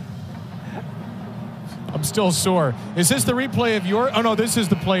 I'm still sore. Is this the replay of your? Oh no, this is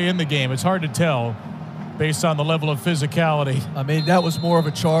the play in the game. It's hard to tell based on the level of physicality. I mean, that was more of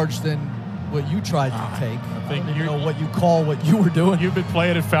a charge than what you tried to take. I think you know what you call what you were doing. You've been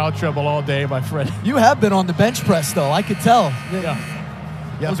playing in foul trouble all day, my friend. You have been on the bench press, though. I could tell. Yeah.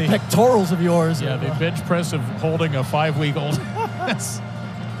 Those pectorals of yours. Yeah, the bench press of holding a 5-week-old.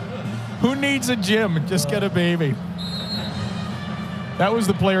 Who needs a gym? Just get a baby. That was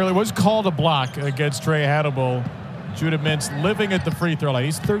the play earlier. It was called a block against Trey Hannibal. Judah Mintz living at the free throw line.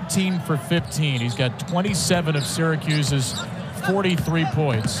 He's 13 for 15. He's got 27 of Syracuse's 43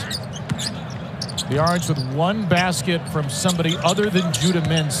 points. The Orange with one basket from somebody other than Judah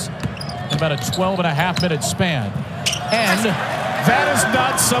Mintz in about a 12.5-minute span. And that is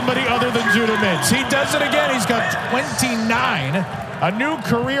not somebody other than Judah Mintz. He does it again. He's got 29, a new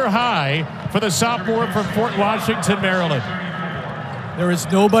career high for the sophomore from Fort Washington, Maryland. There is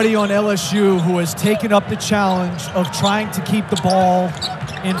nobody on LSU who has taken up the challenge of trying to keep the ball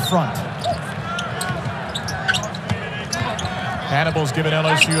in front. Hannibal's given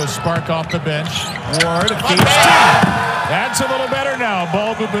LSU a spark off the bench. Ward keeps down. That's a little better now.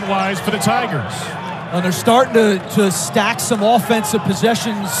 Ball movement-wise for the Tigers. And they're starting to stack some offensive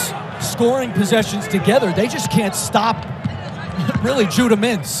possessions, scoring possessions together. They just can't stop, really, Judah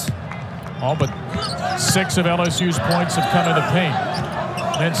Mintz. All but 6 of LSU's points have come in the paint.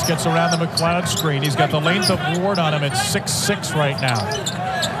 Mintz gets around the McLeod screen. He's got the length of Ward on him at 6'6" right now.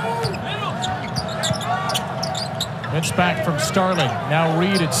 Mintz back from Starling. Now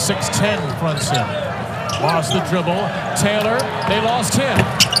Reed at 6'10" fronts him. Lost the dribble. Taylor, they lost him.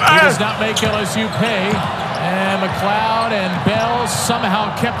 He does not make LSU pay. And McLeod and Bell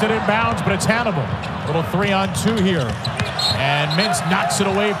somehow kept it in bounds, but it's Hannibal. Little 3-on-2 here. And Mintz knocks it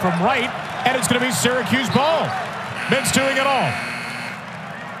away from Wright, and it's going to be Syracuse ball. Mintz doing it all.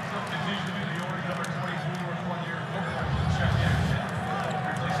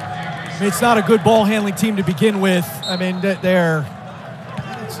 It's not a good ball handling team to begin with. I mean, they're.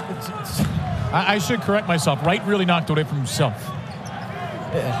 I should correct myself. Wright really knocked it away from himself.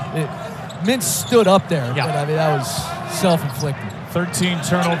 Mintz stood up there. Yeah. But, I mean, that was self-inflicted. 13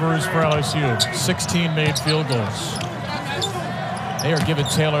 turnovers for LSU. 16 made field goals. They are giving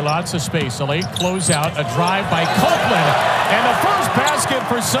Taylor lots of space. A late closeout, a drive by Copeland, and the first basket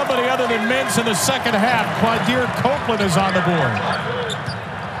for somebody other than Mintz in the second half. Quadir Copeland is on the board.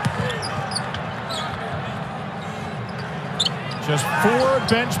 Just 4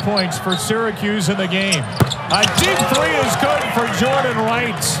 bench points for Syracuse in the game. A deep three is good for Jordan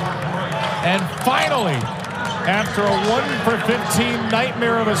Wright. And finally, after a 1 for 15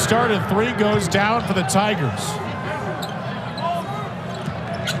 nightmare of a start, a 3 goes down for the Tigers.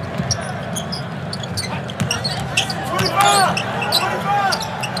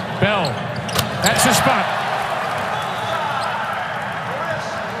 Bell, that's the spot.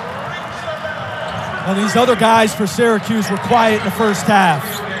 Well, these other guys for Syracuse were quiet in the first half.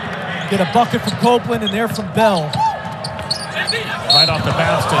 Get a bucket from Copeland, and they're from Bell. Right off the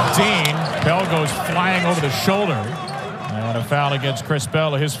bounce to Dean. Bell goes flying over the shoulder. And a foul against Chris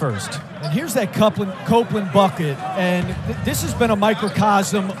Bell, his first. And here's that Copeland bucket. And this has been a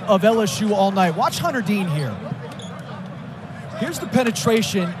microcosm of LSU all night. Watch Hunter Dean here. Here's the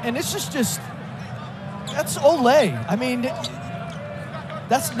penetration, and this is that's Olay. I mean,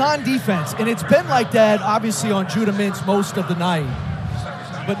 that's non-defense. And it's been like that, obviously, on Judah Mintz most of the night.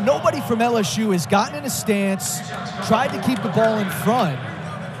 But nobody from LSU has gotten in a stance, tried to keep the ball in front.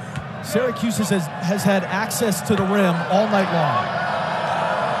 Syracuse has had access to the rim all night long.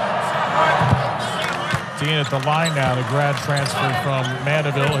 Dean at the line now, the grad transfer from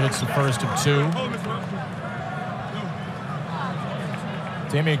Mandeville hits the first of 2.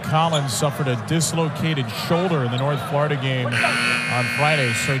 Damian Collins suffered a dislocated shoulder in the North Florida game on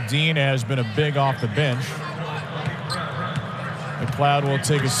Friday, so Dean has been a big off the bench. McLeod will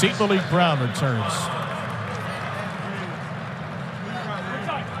take a seat. Malik Brown returns.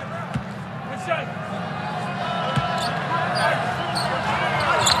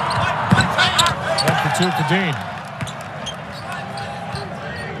 One for 2 for Dean.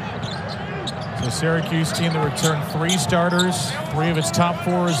 The Syracuse team that returned 3 starters, 3 of its top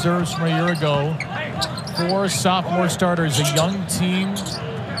 4 reserves from a year ago, 4 sophomore starters, a young team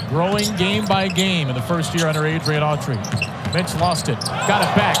growing game by game in the first year under Adrian Autry. Mintz lost it, got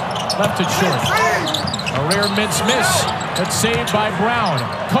it back, left it short. A rare Mintz miss, but saved by Brown.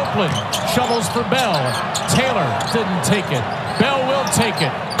 Copeland shovels for Bell. Taylor didn't take it. Bell will take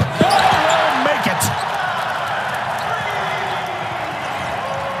it. Bell will make it.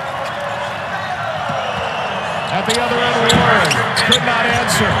 At the other end, Ward could not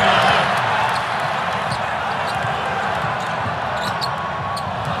answer.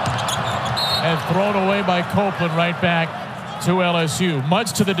 And thrown away by Copeland right back to LSU,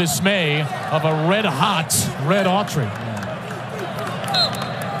 much to the dismay of a red-hot Red Autry.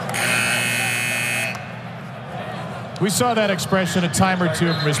 We saw that expression a time or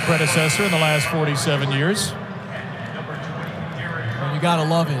 2 from his predecessor in the last 47 years. And you gotta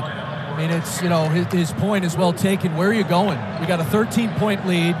love it. I mean, it's, you know, his point is well taken. Where are you going? We got a 13-point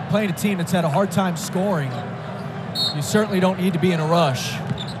lead, playing a team that's had a hard time scoring. You certainly don't need to be in a rush.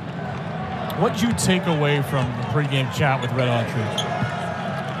 What did you take away from the pregame chat with Red Autry?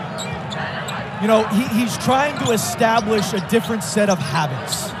 You know, he's trying to establish a different set of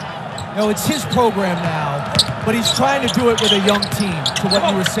habits. You know, it's his program now, but he's trying to do it with a young team, to what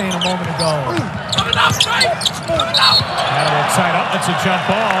you were saying a moment ago. Hannibal tied up. It's a jump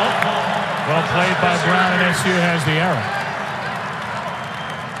ball. Well played by Brown, and SU has the error.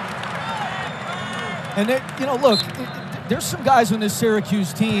 And, you know, look, there's some guys on this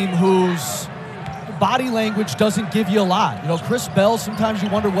Syracuse team whose body language doesn't give you a lot. You know, Chris Bell, sometimes you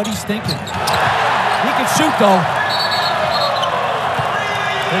wonder what he's thinking. He can shoot, though.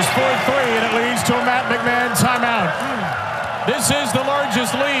 There's 4-3, and it leads to a Matt McMahon timeout. This is the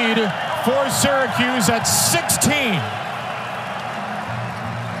largest lead for Syracuse at 16.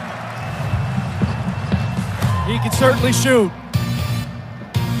 He can certainly shoot.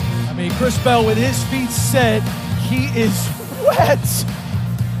 I mean, Chris Bell with his feet set, he is wet.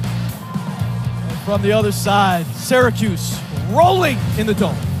 And from the other side, Syracuse rolling in the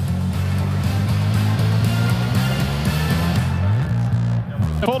dome.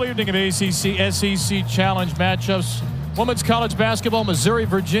 Full evening of ACC SEC Challenge matchups. Women's college basketball, Missouri,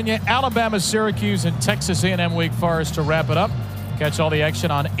 Virginia, Alabama, Syracuse, and Texas A&M Wake Forest to wrap it up. Catch all the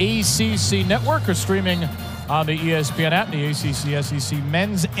action on ACC Network or streaming on the ESPN app. The ACC SEC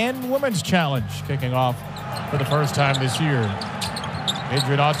Men's and Women's Challenge kicking off for the first time this year.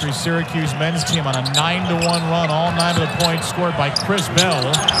 Adrian Autry's Syracuse men's team on a 9-1 run. All 9 of the points scored by Chris Bell.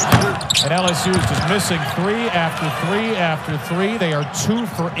 And LSU is just missing 3 after 3 after 3. They are 2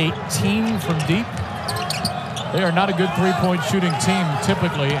 for 18 from deep. They are not a good three-point shooting team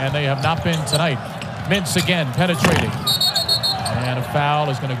typically, and they have not been tonight. Mintz again penetrating. And a foul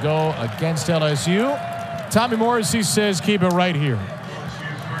is going to go against LSU. Tommy Morrissey says keep it right here.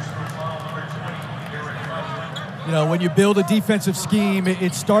 You know, when you build a defensive scheme,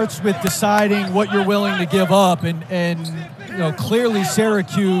 it starts with deciding what you're willing to give up. And you know, clearly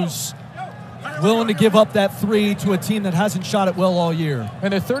Syracuse willing to give up that three to a team that hasn't shot it well all year.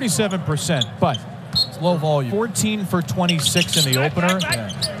 And they're 37%, but it's low volume. 14 for 26 in the opener.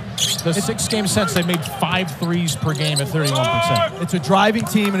 Yeah. The 6 games since, they made 5 threes per game at 31%. It's a driving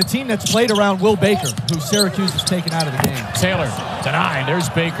team and a team that's played around Will Baker, who Syracuse has taken out of the game. Taylor denied. There's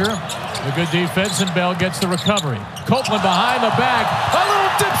Baker. The good defense, and Bell gets the recovery. Copeland behind the back. A little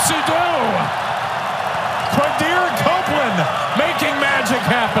dipsy-do. Quadir Copeland making magic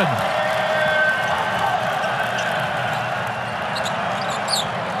happen.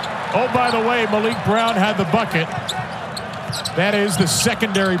 Oh, by the way, Malik Brown had the bucket. That is the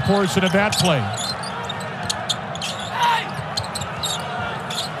secondary portion of that play.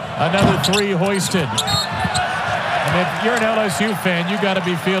 Another 3 hoisted. And if you're an LSU fan, you got to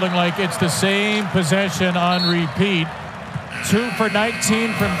be feeling like it's the same possession on repeat. 2 for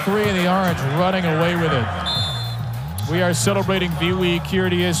 19 from 3, and the Orange running away with it. We are celebrating V-Week here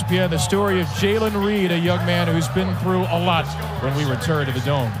at ESPN. The story of Jalen Reed, a young man who's been through a lot when we return to the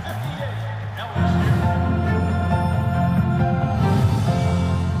Dome.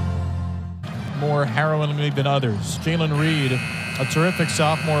 More harrowingly than others. Jalen Reed, a terrific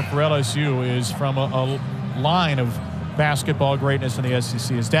sophomore for LSU, is from a line of basketball greatness in the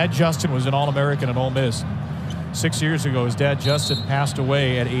SEC. His dad, Justin, was an All-American at Ole Miss. 6 years ago, his dad, Justin, passed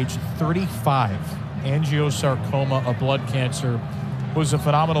away at age 35. Angiosarcoma, a blood cancer. Was a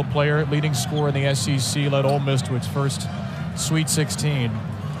phenomenal player, leading scorer in the SEC, led Ole Miss to its first Sweet 16.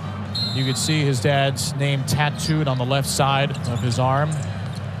 You could see his dad's name tattooed on the left side of his arm.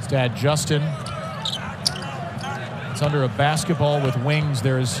 His dad, Justin. It's under a basketball with wings.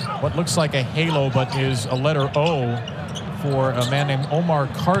 There's what looks like a halo, but is a letter O for a man named Omar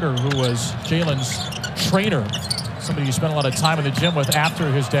Carter, who was Jalen's trainer. Somebody he spent a lot of time in the gym with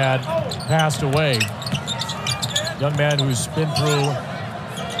after his dad passed away. Young man who's been through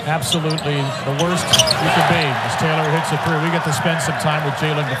absolutely the worst you could be. As Taylor hits it through, we get to spend some time with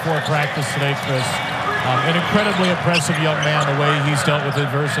Jalen before practice today, Chris. An incredibly impressive young man. The way he's dealt with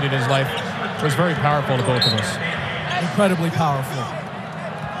adversity in his life was very powerful to both of us. Incredibly powerful.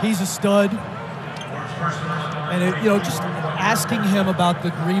 He's a stud. And, you know, just asking him about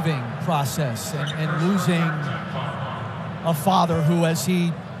the grieving process and losing a father who, as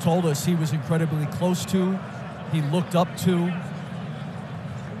he told us, he was incredibly close to, he looked up to.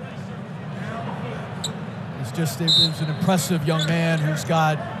 It was an impressive young man who's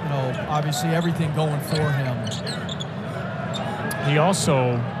got, you know, obviously everything going for him. He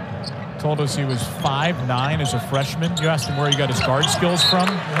also told us he was 5'9" as a freshman. You asked him where he got his guard skills from.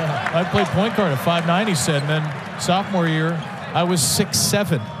 Yeah. I played point guard at 5'9", he said, and then sophomore year, I was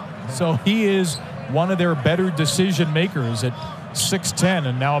 6'7". So he is one of their better decision makers at 6'10",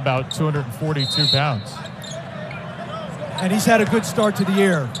 and now about 242 pounds. And he's had a good start to the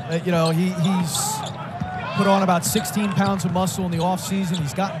year. You know, he's put on about 16 pounds of muscle in the offseason.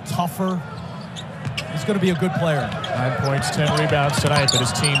 He's gotten tougher. He's going to be a good player. 9 points, 10 rebounds tonight, but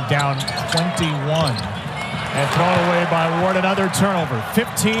his team down 21. And thrown away by Ward. Another turnover.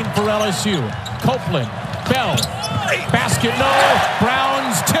 15 for LSU. Copeland, Bell, basket, no.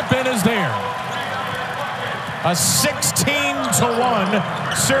 Brown's tip-in is there. A 16-1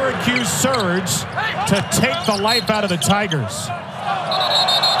 Syracuse surge to take the life out of the Tigers.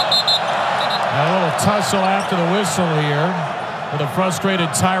 A little tussle after the whistle here with a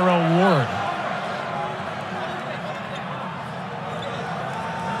frustrated Tyrell Ward.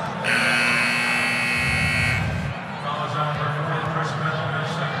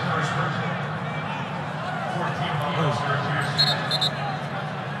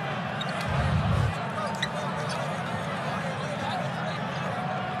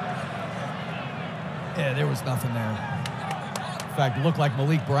 Yeah, there was nothing there. In fact, it looked like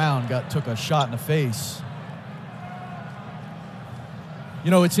Malik Brown took a shot in the face.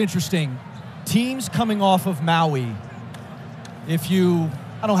 You know, it's interesting. Teams coming off of Maui, I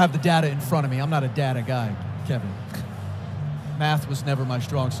don't have the data in front of me. I'm not a data guy, Kevin. Math was never my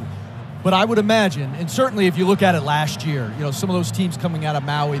strong suit. But I would imagine, and certainly if you look at it last year, you know, some of those teams coming out of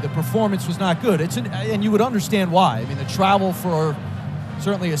Maui, the performance was not good. And you would understand why. I mean, the travel for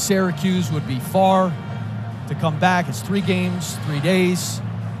certainly a Syracuse would be far to come back. It's 3 games, 3 days.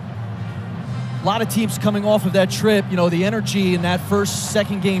 A lot of teams coming off of that trip, you know, the energy in that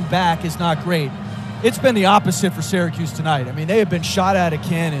second game back is not great. It's been the opposite for Syracuse tonight. I mean, they have been shot out of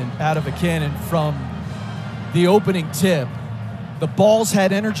a cannon from the opening tip. The ball's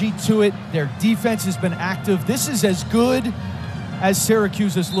had energy to it. Their defense has been active. This is as good as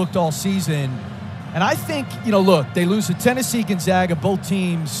Syracuse has looked all season. And I think, look, they lose to Tennessee, Gonzaga. Both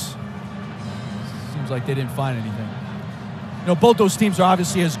teams, seems like they didn't find anything. Both those teams are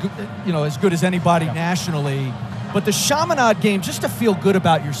obviously as good as anybody nationally. But the Chaminade game, just to feel good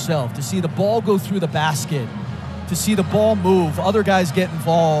about yourself, to see the ball go through the basket, to see the ball move, other guys get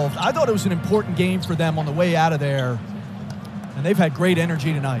involved. I thought it was an important game for them on the way out of there. And they've had great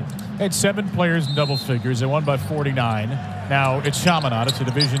energy tonight. They had 7 players in double figures. They won by 49. Now, it's Chaminade. It's a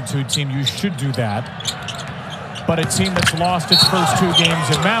Division II team. You should do that. But a team that's lost its first 2 games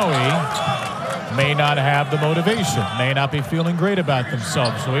in Maui may not have the motivation, may not be feeling great about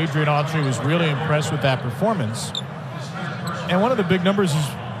themselves. So Adrian Autry was really impressed with that performance. And one of the big numbers is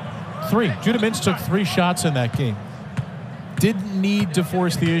 3. Judah Mintz took 3 shots in that game. Didn't need to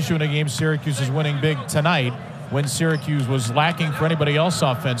force the issue in a game Syracuse is winning big tonight. When Syracuse was lacking for anybody else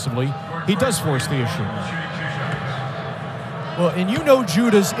offensively, he does force the issue. Well, and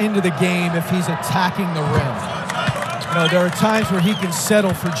Judah's into the game if he's attacking the rim. There are times where he can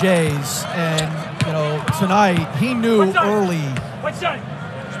settle for Jays, and, tonight he knew early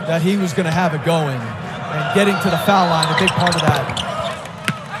that he was going to have it going, and getting to the foul line, a big part of that.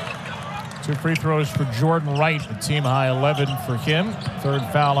 2 free throws for Jordan Wright, a team high 11 for him.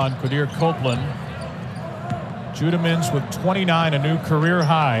 3rd foul on Quadir Copeland. Judah Mintz with 29, a new career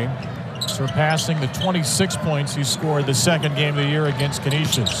high, surpassing the 26 points he scored the 2nd game of the year against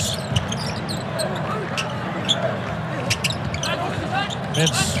Canisius.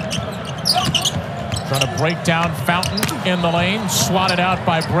 Mintz trying to break down Fountain in the lane, swatted out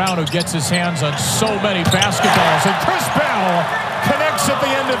by Brown, who gets his hands on so many basketballs. And Chris Bell connects at the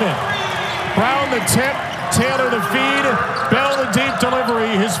end of it. Brown the tip, Taylor the feed, Bell the deep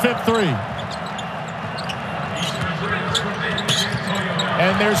delivery, his 5th 3.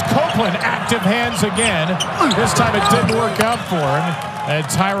 And there's Copeland, active hands again. This time it didn't work out for him. And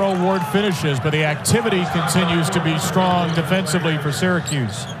Tyrell Ward finishes, but the activity continues to be strong defensively for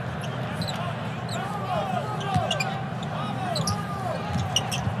Syracuse.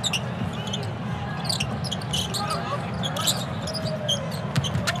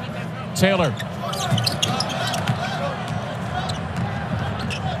 Taylor.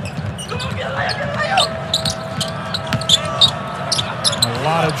 A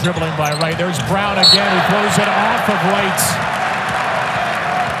lot of dribbling by Wright. There's Brown again, who throws it off of Wright.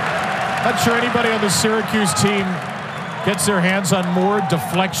 Not sure anybody on the Syracuse team gets their hands on more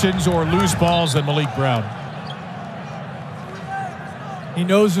deflections or loose balls than Malik Brown. He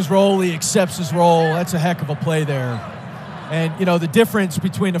knows his role. He accepts his role. That's a heck of a play there. And, the difference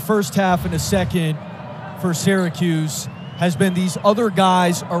between the first half and the second for Syracuse has been these other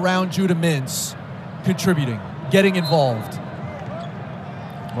guys around Judah Mintz contributing, getting involved.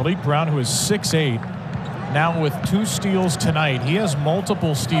 Malik Brown, who is 6'8", now with 2 steals tonight. He has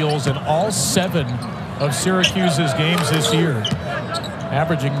multiple steals in all 7 of Syracuse's games this year,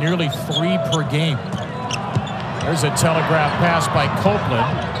 averaging nearly 3 per game. There's a telegraph pass by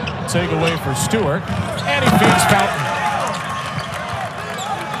Copeland. Take away for Stewart, and he feeds Fountain.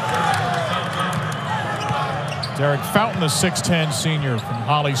 Derek Fountain, the 6'10" senior from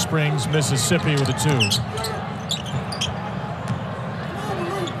Holly Springs, Mississippi, with a 2.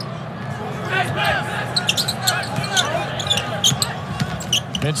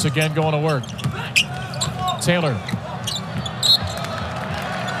 Mintz again going to work. Taylor.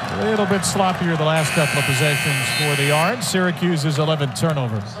 A little bit sloppier the last couple of possessions for the Orange. Syracuse's 11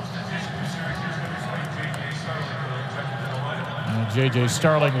 turnovers. And J.J.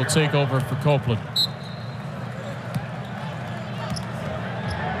 Starling will take over for Copeland.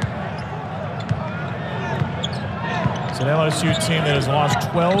 It's an LSU team that has lost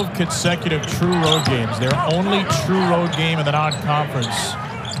 12 consecutive true road games. Their only true road game in the non-conference.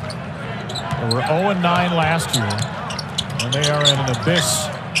 They were 0-9 last year, and they are in an abyss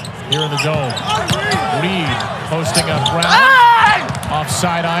here in the Dome. Reed posting up Brown,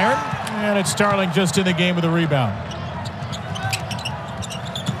 offside iron, and it's Starling just in the game with a rebound.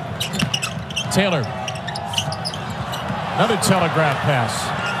 Taylor, another telegraph pass,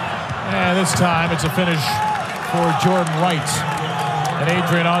 and this time it's a finish for Jordan Wright. And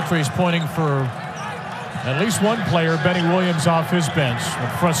Adrian Autry is pointing for at least one player, Benny Williams, off his bench,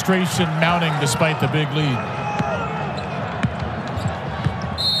 with frustration mounting despite the big lead.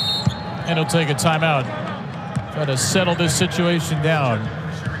 And he'll take a timeout. Try to settle this situation down.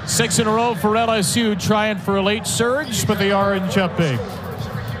 6 in a row for LSU, trying for a late surge, but the Orange up big.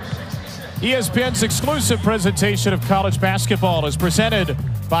 ESPN's exclusive presentation of college basketball is presented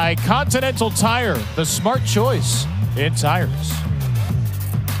by Continental Tire, the smart choice in tires.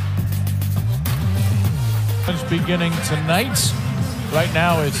 Beginning tonight. Right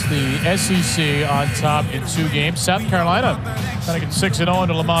now, it's the SEC on top in 2 games. South Carolina trying to get 6-0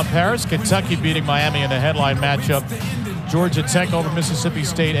 into Lamont Paris. Kentucky beating Miami in the headline matchup. Georgia Tech over Mississippi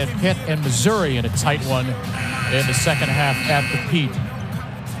State, and Pitt and Missouri in a tight one in the second half at the Pete.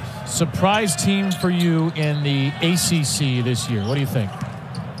 Surprise team for you in the ACC this year. What do you think?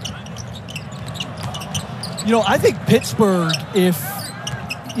 You know, I think Pittsburgh, if,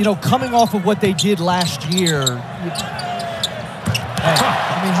 you know, coming off of what they did last year,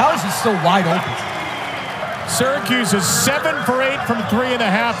 I mean, how is he still wide open? Syracuse is 7 for 8 from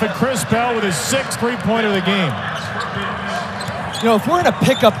 3.5, and Chris Bell with his 6th three-pointer of the game. You know, if we're in a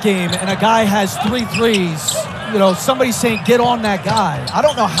pickup game and a guy has 3 threes, you know, somebody's saying, get on that guy. I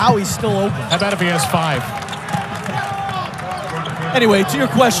don't know how he's still open. How about if he has 5? Anyway, to your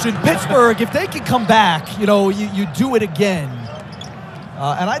question, Pittsburgh, if they can come back, you know, you do it again.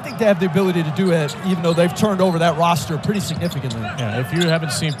 And I think they have the ability to do it, even though they've turned over that roster pretty significantly. Yeah, if you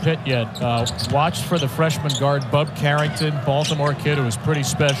haven't seen Pitt yet, watch for the freshman guard, Bub Carrington, Baltimore kid who was pretty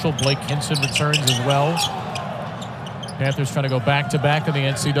special. Blake Hinson returns as well. Panthers trying to go back-to-back in the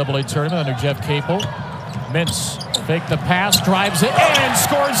NCAA tournament under Jeff Capel. Mintz fake the pass, drives it, and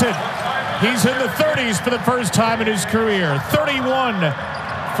scores it. He's in the 30s for the first time in his career. 31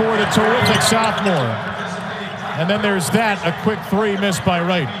 for the terrific sophomore. And then there's that, a quick 3 missed by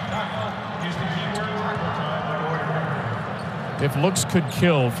Wright. If looks could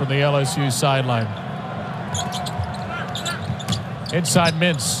kill from the LSU sideline. Inside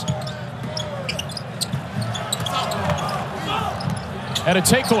Mintz. And a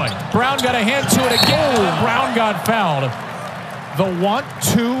takeaway. Brown got a hand to it again. Brown got fouled. The want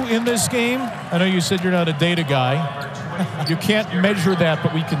to in this game, I know you said you're not a data guy. You can't measure that,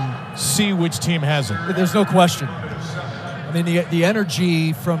 but we can see which team has it. There's no question. I mean, the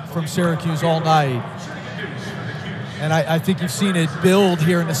energy from Syracuse all night. And I think you've seen it build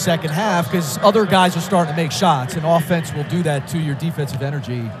here in the second half because other guys are starting to make shots, and offense will do that to your defensive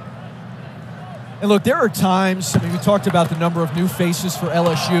energy. And look, there are times, I mean, we talked about the number of new faces for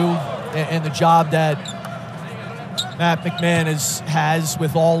LSU and the job that Matt McMahon has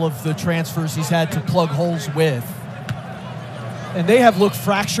with all of the transfers he's had to plug holes with. And they have looked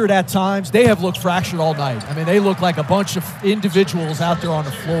fractured at times. They have looked fractured all night. I mean, they look like a bunch of individuals out there on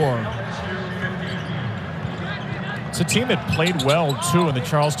the floor. It's a team that played well, too, in the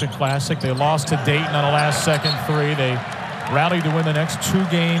Charleston Classic. They lost to Dayton on a last-second 3. They rallied to win the next 2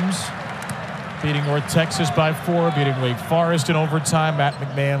 games, beating North Texas by 4, beating Wake Forest in overtime. Matt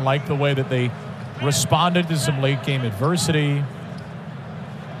McMahon liked the way that they responded to some late-game adversity.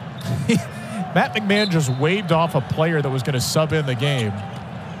 Matt McMahon just waved off a player that was going to sub in the game.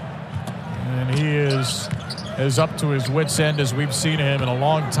 And he is up to his wits' end as we've seen him in a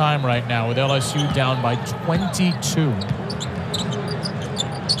long time right now, with LSU down by 22.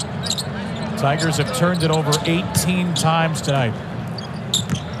 Tigers have turned it over 18 times tonight.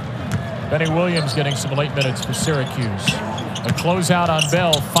 Benny Williams getting some late minutes for Syracuse. A closeout on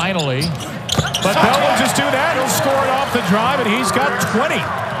Bell finally. But Bell will just do that. He'll score it off the drive, and he's got 20.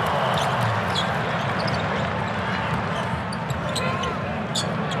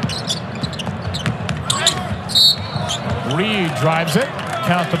 Reed drives it.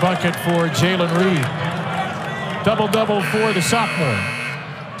 Count the bucket for Jalen Reed. Double-double for the sophomore.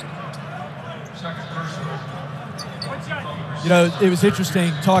 You know, it was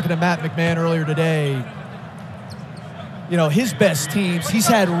interesting talking to Matt McMahon earlier today. You know, his best teams, he's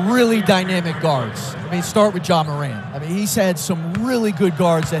had really dynamic guards. I mean, start with John Moran. I mean, he's had some really good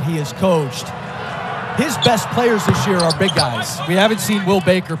guards that he has coached. His best players this year are big guys. We haven't seen Will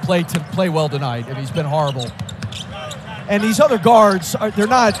Baker play well tonight. I mean, he's been horrible. And these other guards, they're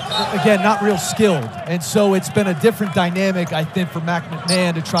not, again, not real skilled. And so it's been a different dynamic, I think, for Matt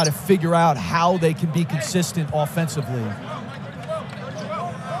McMahon to try to figure out how they can be consistent offensively.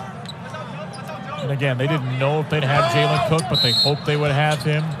 And again, they didn't know if they'd have Jalen Cook, but they hoped they would have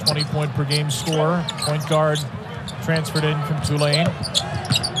him. 20-point-per-game scorer. Point guard transferred in from Tulane.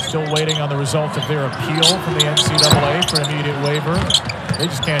 Still waiting on the result of their appeal from the NCAA for an immediate waiver. They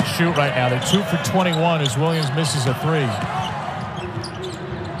just can't shoot right now. They're 2 for 21 as Williams misses a 3.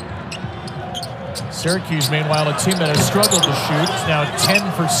 Syracuse, meanwhile, a team that has struggled to shoot. It's now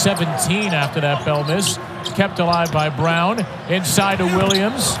 10 for 17 after that Bell miss. Kept alive by Brown. Inside to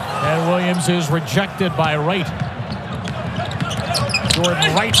Williams. And Williams is rejected by Wright.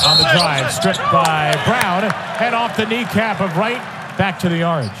 Jordan Wright on the drive. Stripped by Brown. And off the kneecap of Wright. Back to the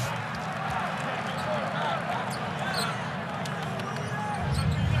Orange.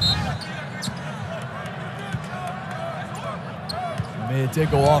 I mean, it did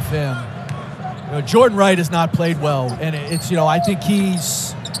go off him. Jordan Wright has not played well, and it's, I think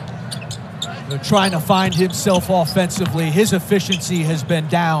he's trying to find himself offensively. His efficiency has been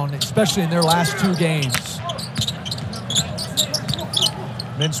down, especially in their last 2 games.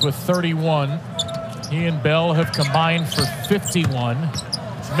 Mintz with 31. He and Bell have combined for 51.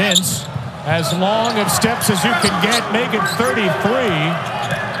 Mintz, as long of steps as you can get, make it 33.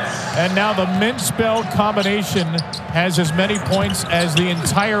 And now the Mintz-Bell combination has as many points as the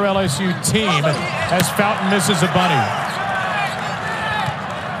entire LSU team as Fountain misses a bunny.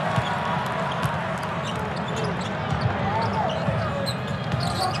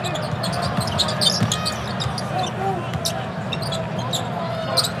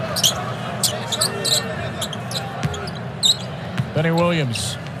 Benny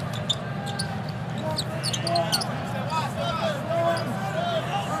Williams.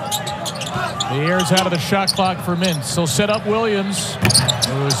 The air's out of the shot clock for Mintz. He'll set up Williams,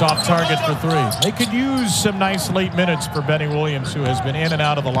 who is off target for 3. They could use some nice late minutes for Benny Williams, who has been in and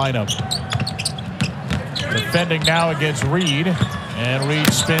out of the lineup. Defending now against Reed, and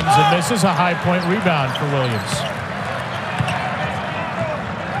Reed spins and misses. A high point rebound for Williams.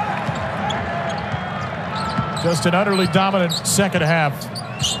 Just an utterly dominant second half.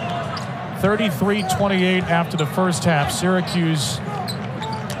 33-28 after the first half. Syracuse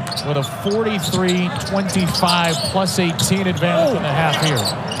with a 43-25 plus 18 advantage in the half here.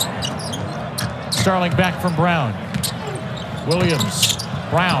 Starling back from Brown. Williams,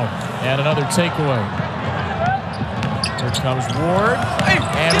 Brown, and another takeaway. Here comes Ward,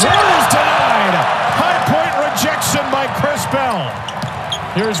 and Ward is denied. High point rejection by Chris Bell.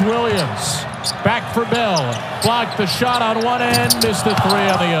 Here's Williams, back for Bell. Blocked the shot on one end, missed the 3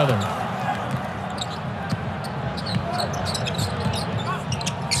 on the other.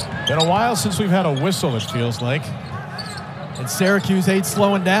 Been a while since we've had a whistle, it feels like. And Syracuse ain't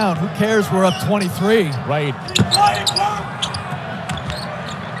slowing down. Who cares? We're up 23. Right.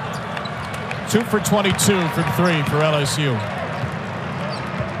 2 for 22 from 3 for LSU.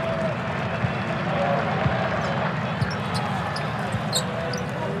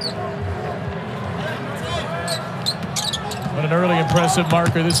 What an early impressive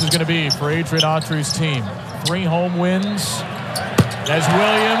marker this is going to be for Adrian Autry's team. 3 home wins. As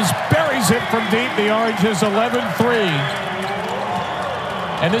Williams buries it from deep, the Orange is 11-3.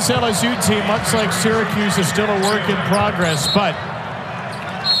 And this LSU team, much like Syracuse, is still a work in progress, but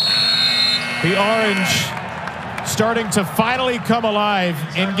the Orange starting to finally come alive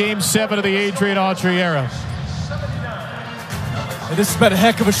in Game 7 of the Adrian Autry era. And this has been a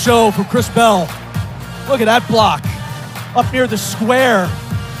heck of a show for Chris Bell. Look at that block up near the square.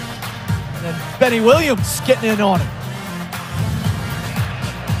 And then Benny Williams getting in on it.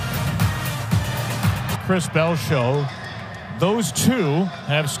 Chris Bell show. Those 2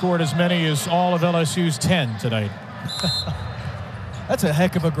 have scored as many as all of LSU's 10 tonight. That's a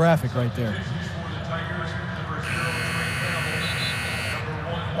heck of a graphic right there.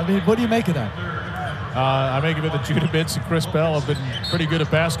 I mean, what do you make of that? I make it that Judah Mintz and Chris Bell have been pretty good at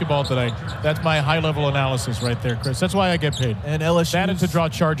basketball tonight. That's my high-level analysis right there, Chris. That's why I get paid. And LSU. That and to draw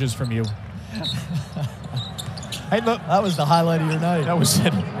charges from you. Hey, look. That was the highlight of your night. That was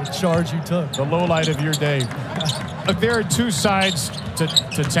it. The charge you took. The low light of your day. Look, there are 2 sides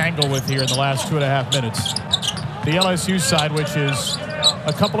to tangle with here in the last 2.5 minutes. The LSU side, which is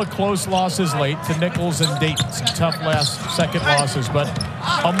a couple of close losses late to Nichols and Dayton. Some tough last-second losses, but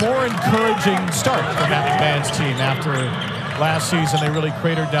a more encouraging start for Matt McMahon's team after last season. They really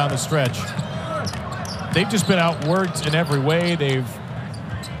cratered down the stretch. They've just been outworked in every way. They've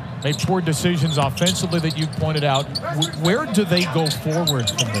made poor decisions offensively that you pointed out. Where do they go forward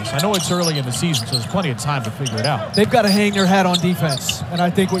from this? I know it's early in the season, so there's plenty of time to figure it out. They've got to hang their hat on defense. And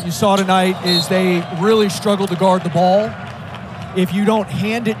I think what you saw tonight is they really struggled to guard the ball. If you don't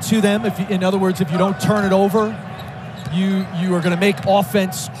hand it to them, in other words, if you don't turn it over, you are going to make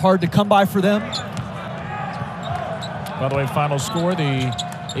offense hard to come by for them. By the way, final score, the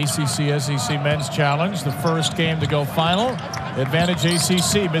ACC-SEC Men's Challenge, the first game to go final. Advantage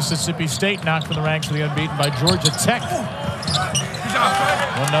ACC. Mississippi State knocked from the ranks of the unbeaten by Georgia Tech.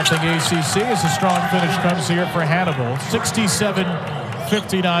 1-0 ACC as a strong finish comes here for Hannibal.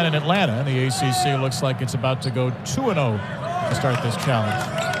 67-59 in Atlanta. And the ACC looks like it's about to go 2-0 to start this challenge.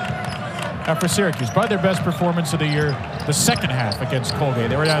 Now for Syracuse, probably their best performance of the year, the second half against Colgate.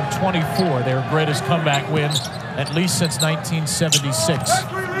 They were down 24, their greatest comeback win, at least since 1976.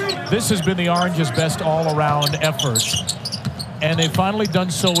 This has been the Orange's best all-around effort. And they've finally done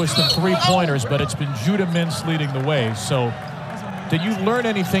so with some 3-pointers, but it's been Judah Mintz leading the way. So did you learn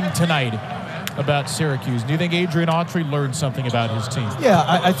anything tonight about Syracuse. Do you think Adrian Autry learned something about his team? Yeah,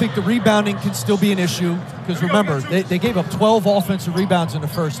 I think the rebounding can still be an issue because remember, they gave up 12 offensive rebounds in the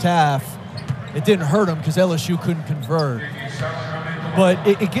first half. It didn't hurt them because LSU couldn't convert. But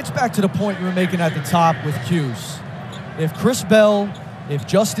it gets back to the point you were making at the top with Q's. If Chris Bell, if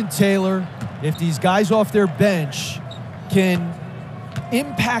Justin Taylor, if these guys off their bench can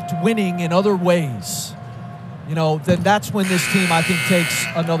impact winning in other ways, then that's when this team, I think, takes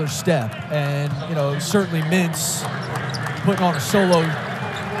another step. And, certainly Mintz putting on a solo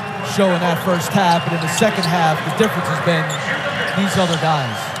show in that first half, but in the second half, the difference has been these other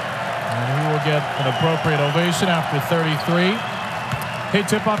guys. And he will get an appropriate ovation after 33. Hey,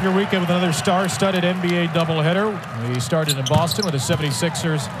 tip off your weekend with another star-studded NBA doubleheader. We started in Boston with the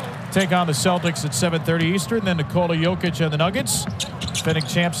 76ers take on the Celtics at 7:30 Eastern. Then Nikola Jokic and the Nuggets. Defending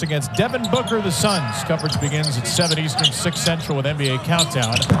champs against Devin Booker, the Suns. Coverage begins at 7 Eastern, 6 Central with NBA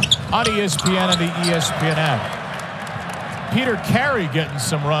Countdown on ESPN and the ESPN app. Peter Carey getting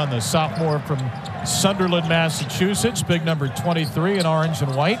some run, the sophomore from Sunderland, Massachusetts. Big number 23 in orange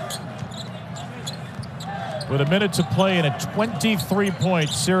and white. With a minute to play and a 23-point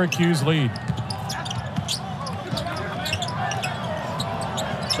Syracuse lead.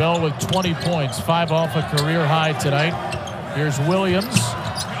 Bell with 20 points, 5 off a career high tonight. Here's Williams.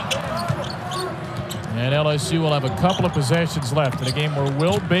 And LSU will have a couple of possessions left in a game where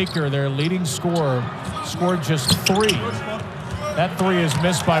Will Baker, their leading scorer, scored just 3. That 3 is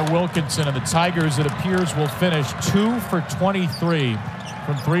missed by Wilkinson, and the Tigers, it appears, will finish 2 for 23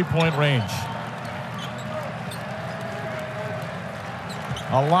 from three-point range.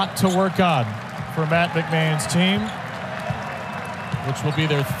 A lot to work on for Matt McMahon's team, which will be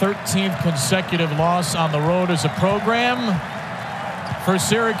their 13th consecutive loss on the road as a program. For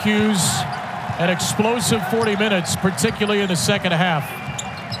Syracuse, an explosive 40 minutes, particularly in the second half.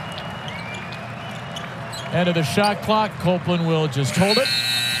 End of the shot clock. Copeland will just hold it,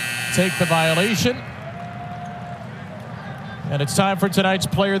 take the violation. And it's time for tonight's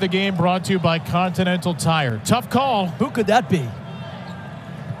Player of the Game, brought to you by Continental Tire. Tough call. Who could that be?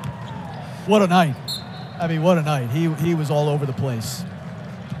 What a night. I mean, what a night. He was all over the place.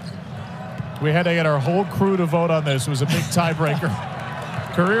 We had to get our whole crew to vote on this. It was a big tiebreaker.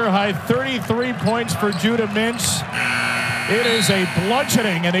 Career high 33 points for Judah Mintz. It is a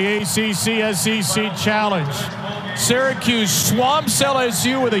bludgeoning in the ACC SEC Challenge. Syracuse swamps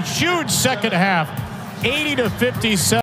LSU with a huge second half, 80-57.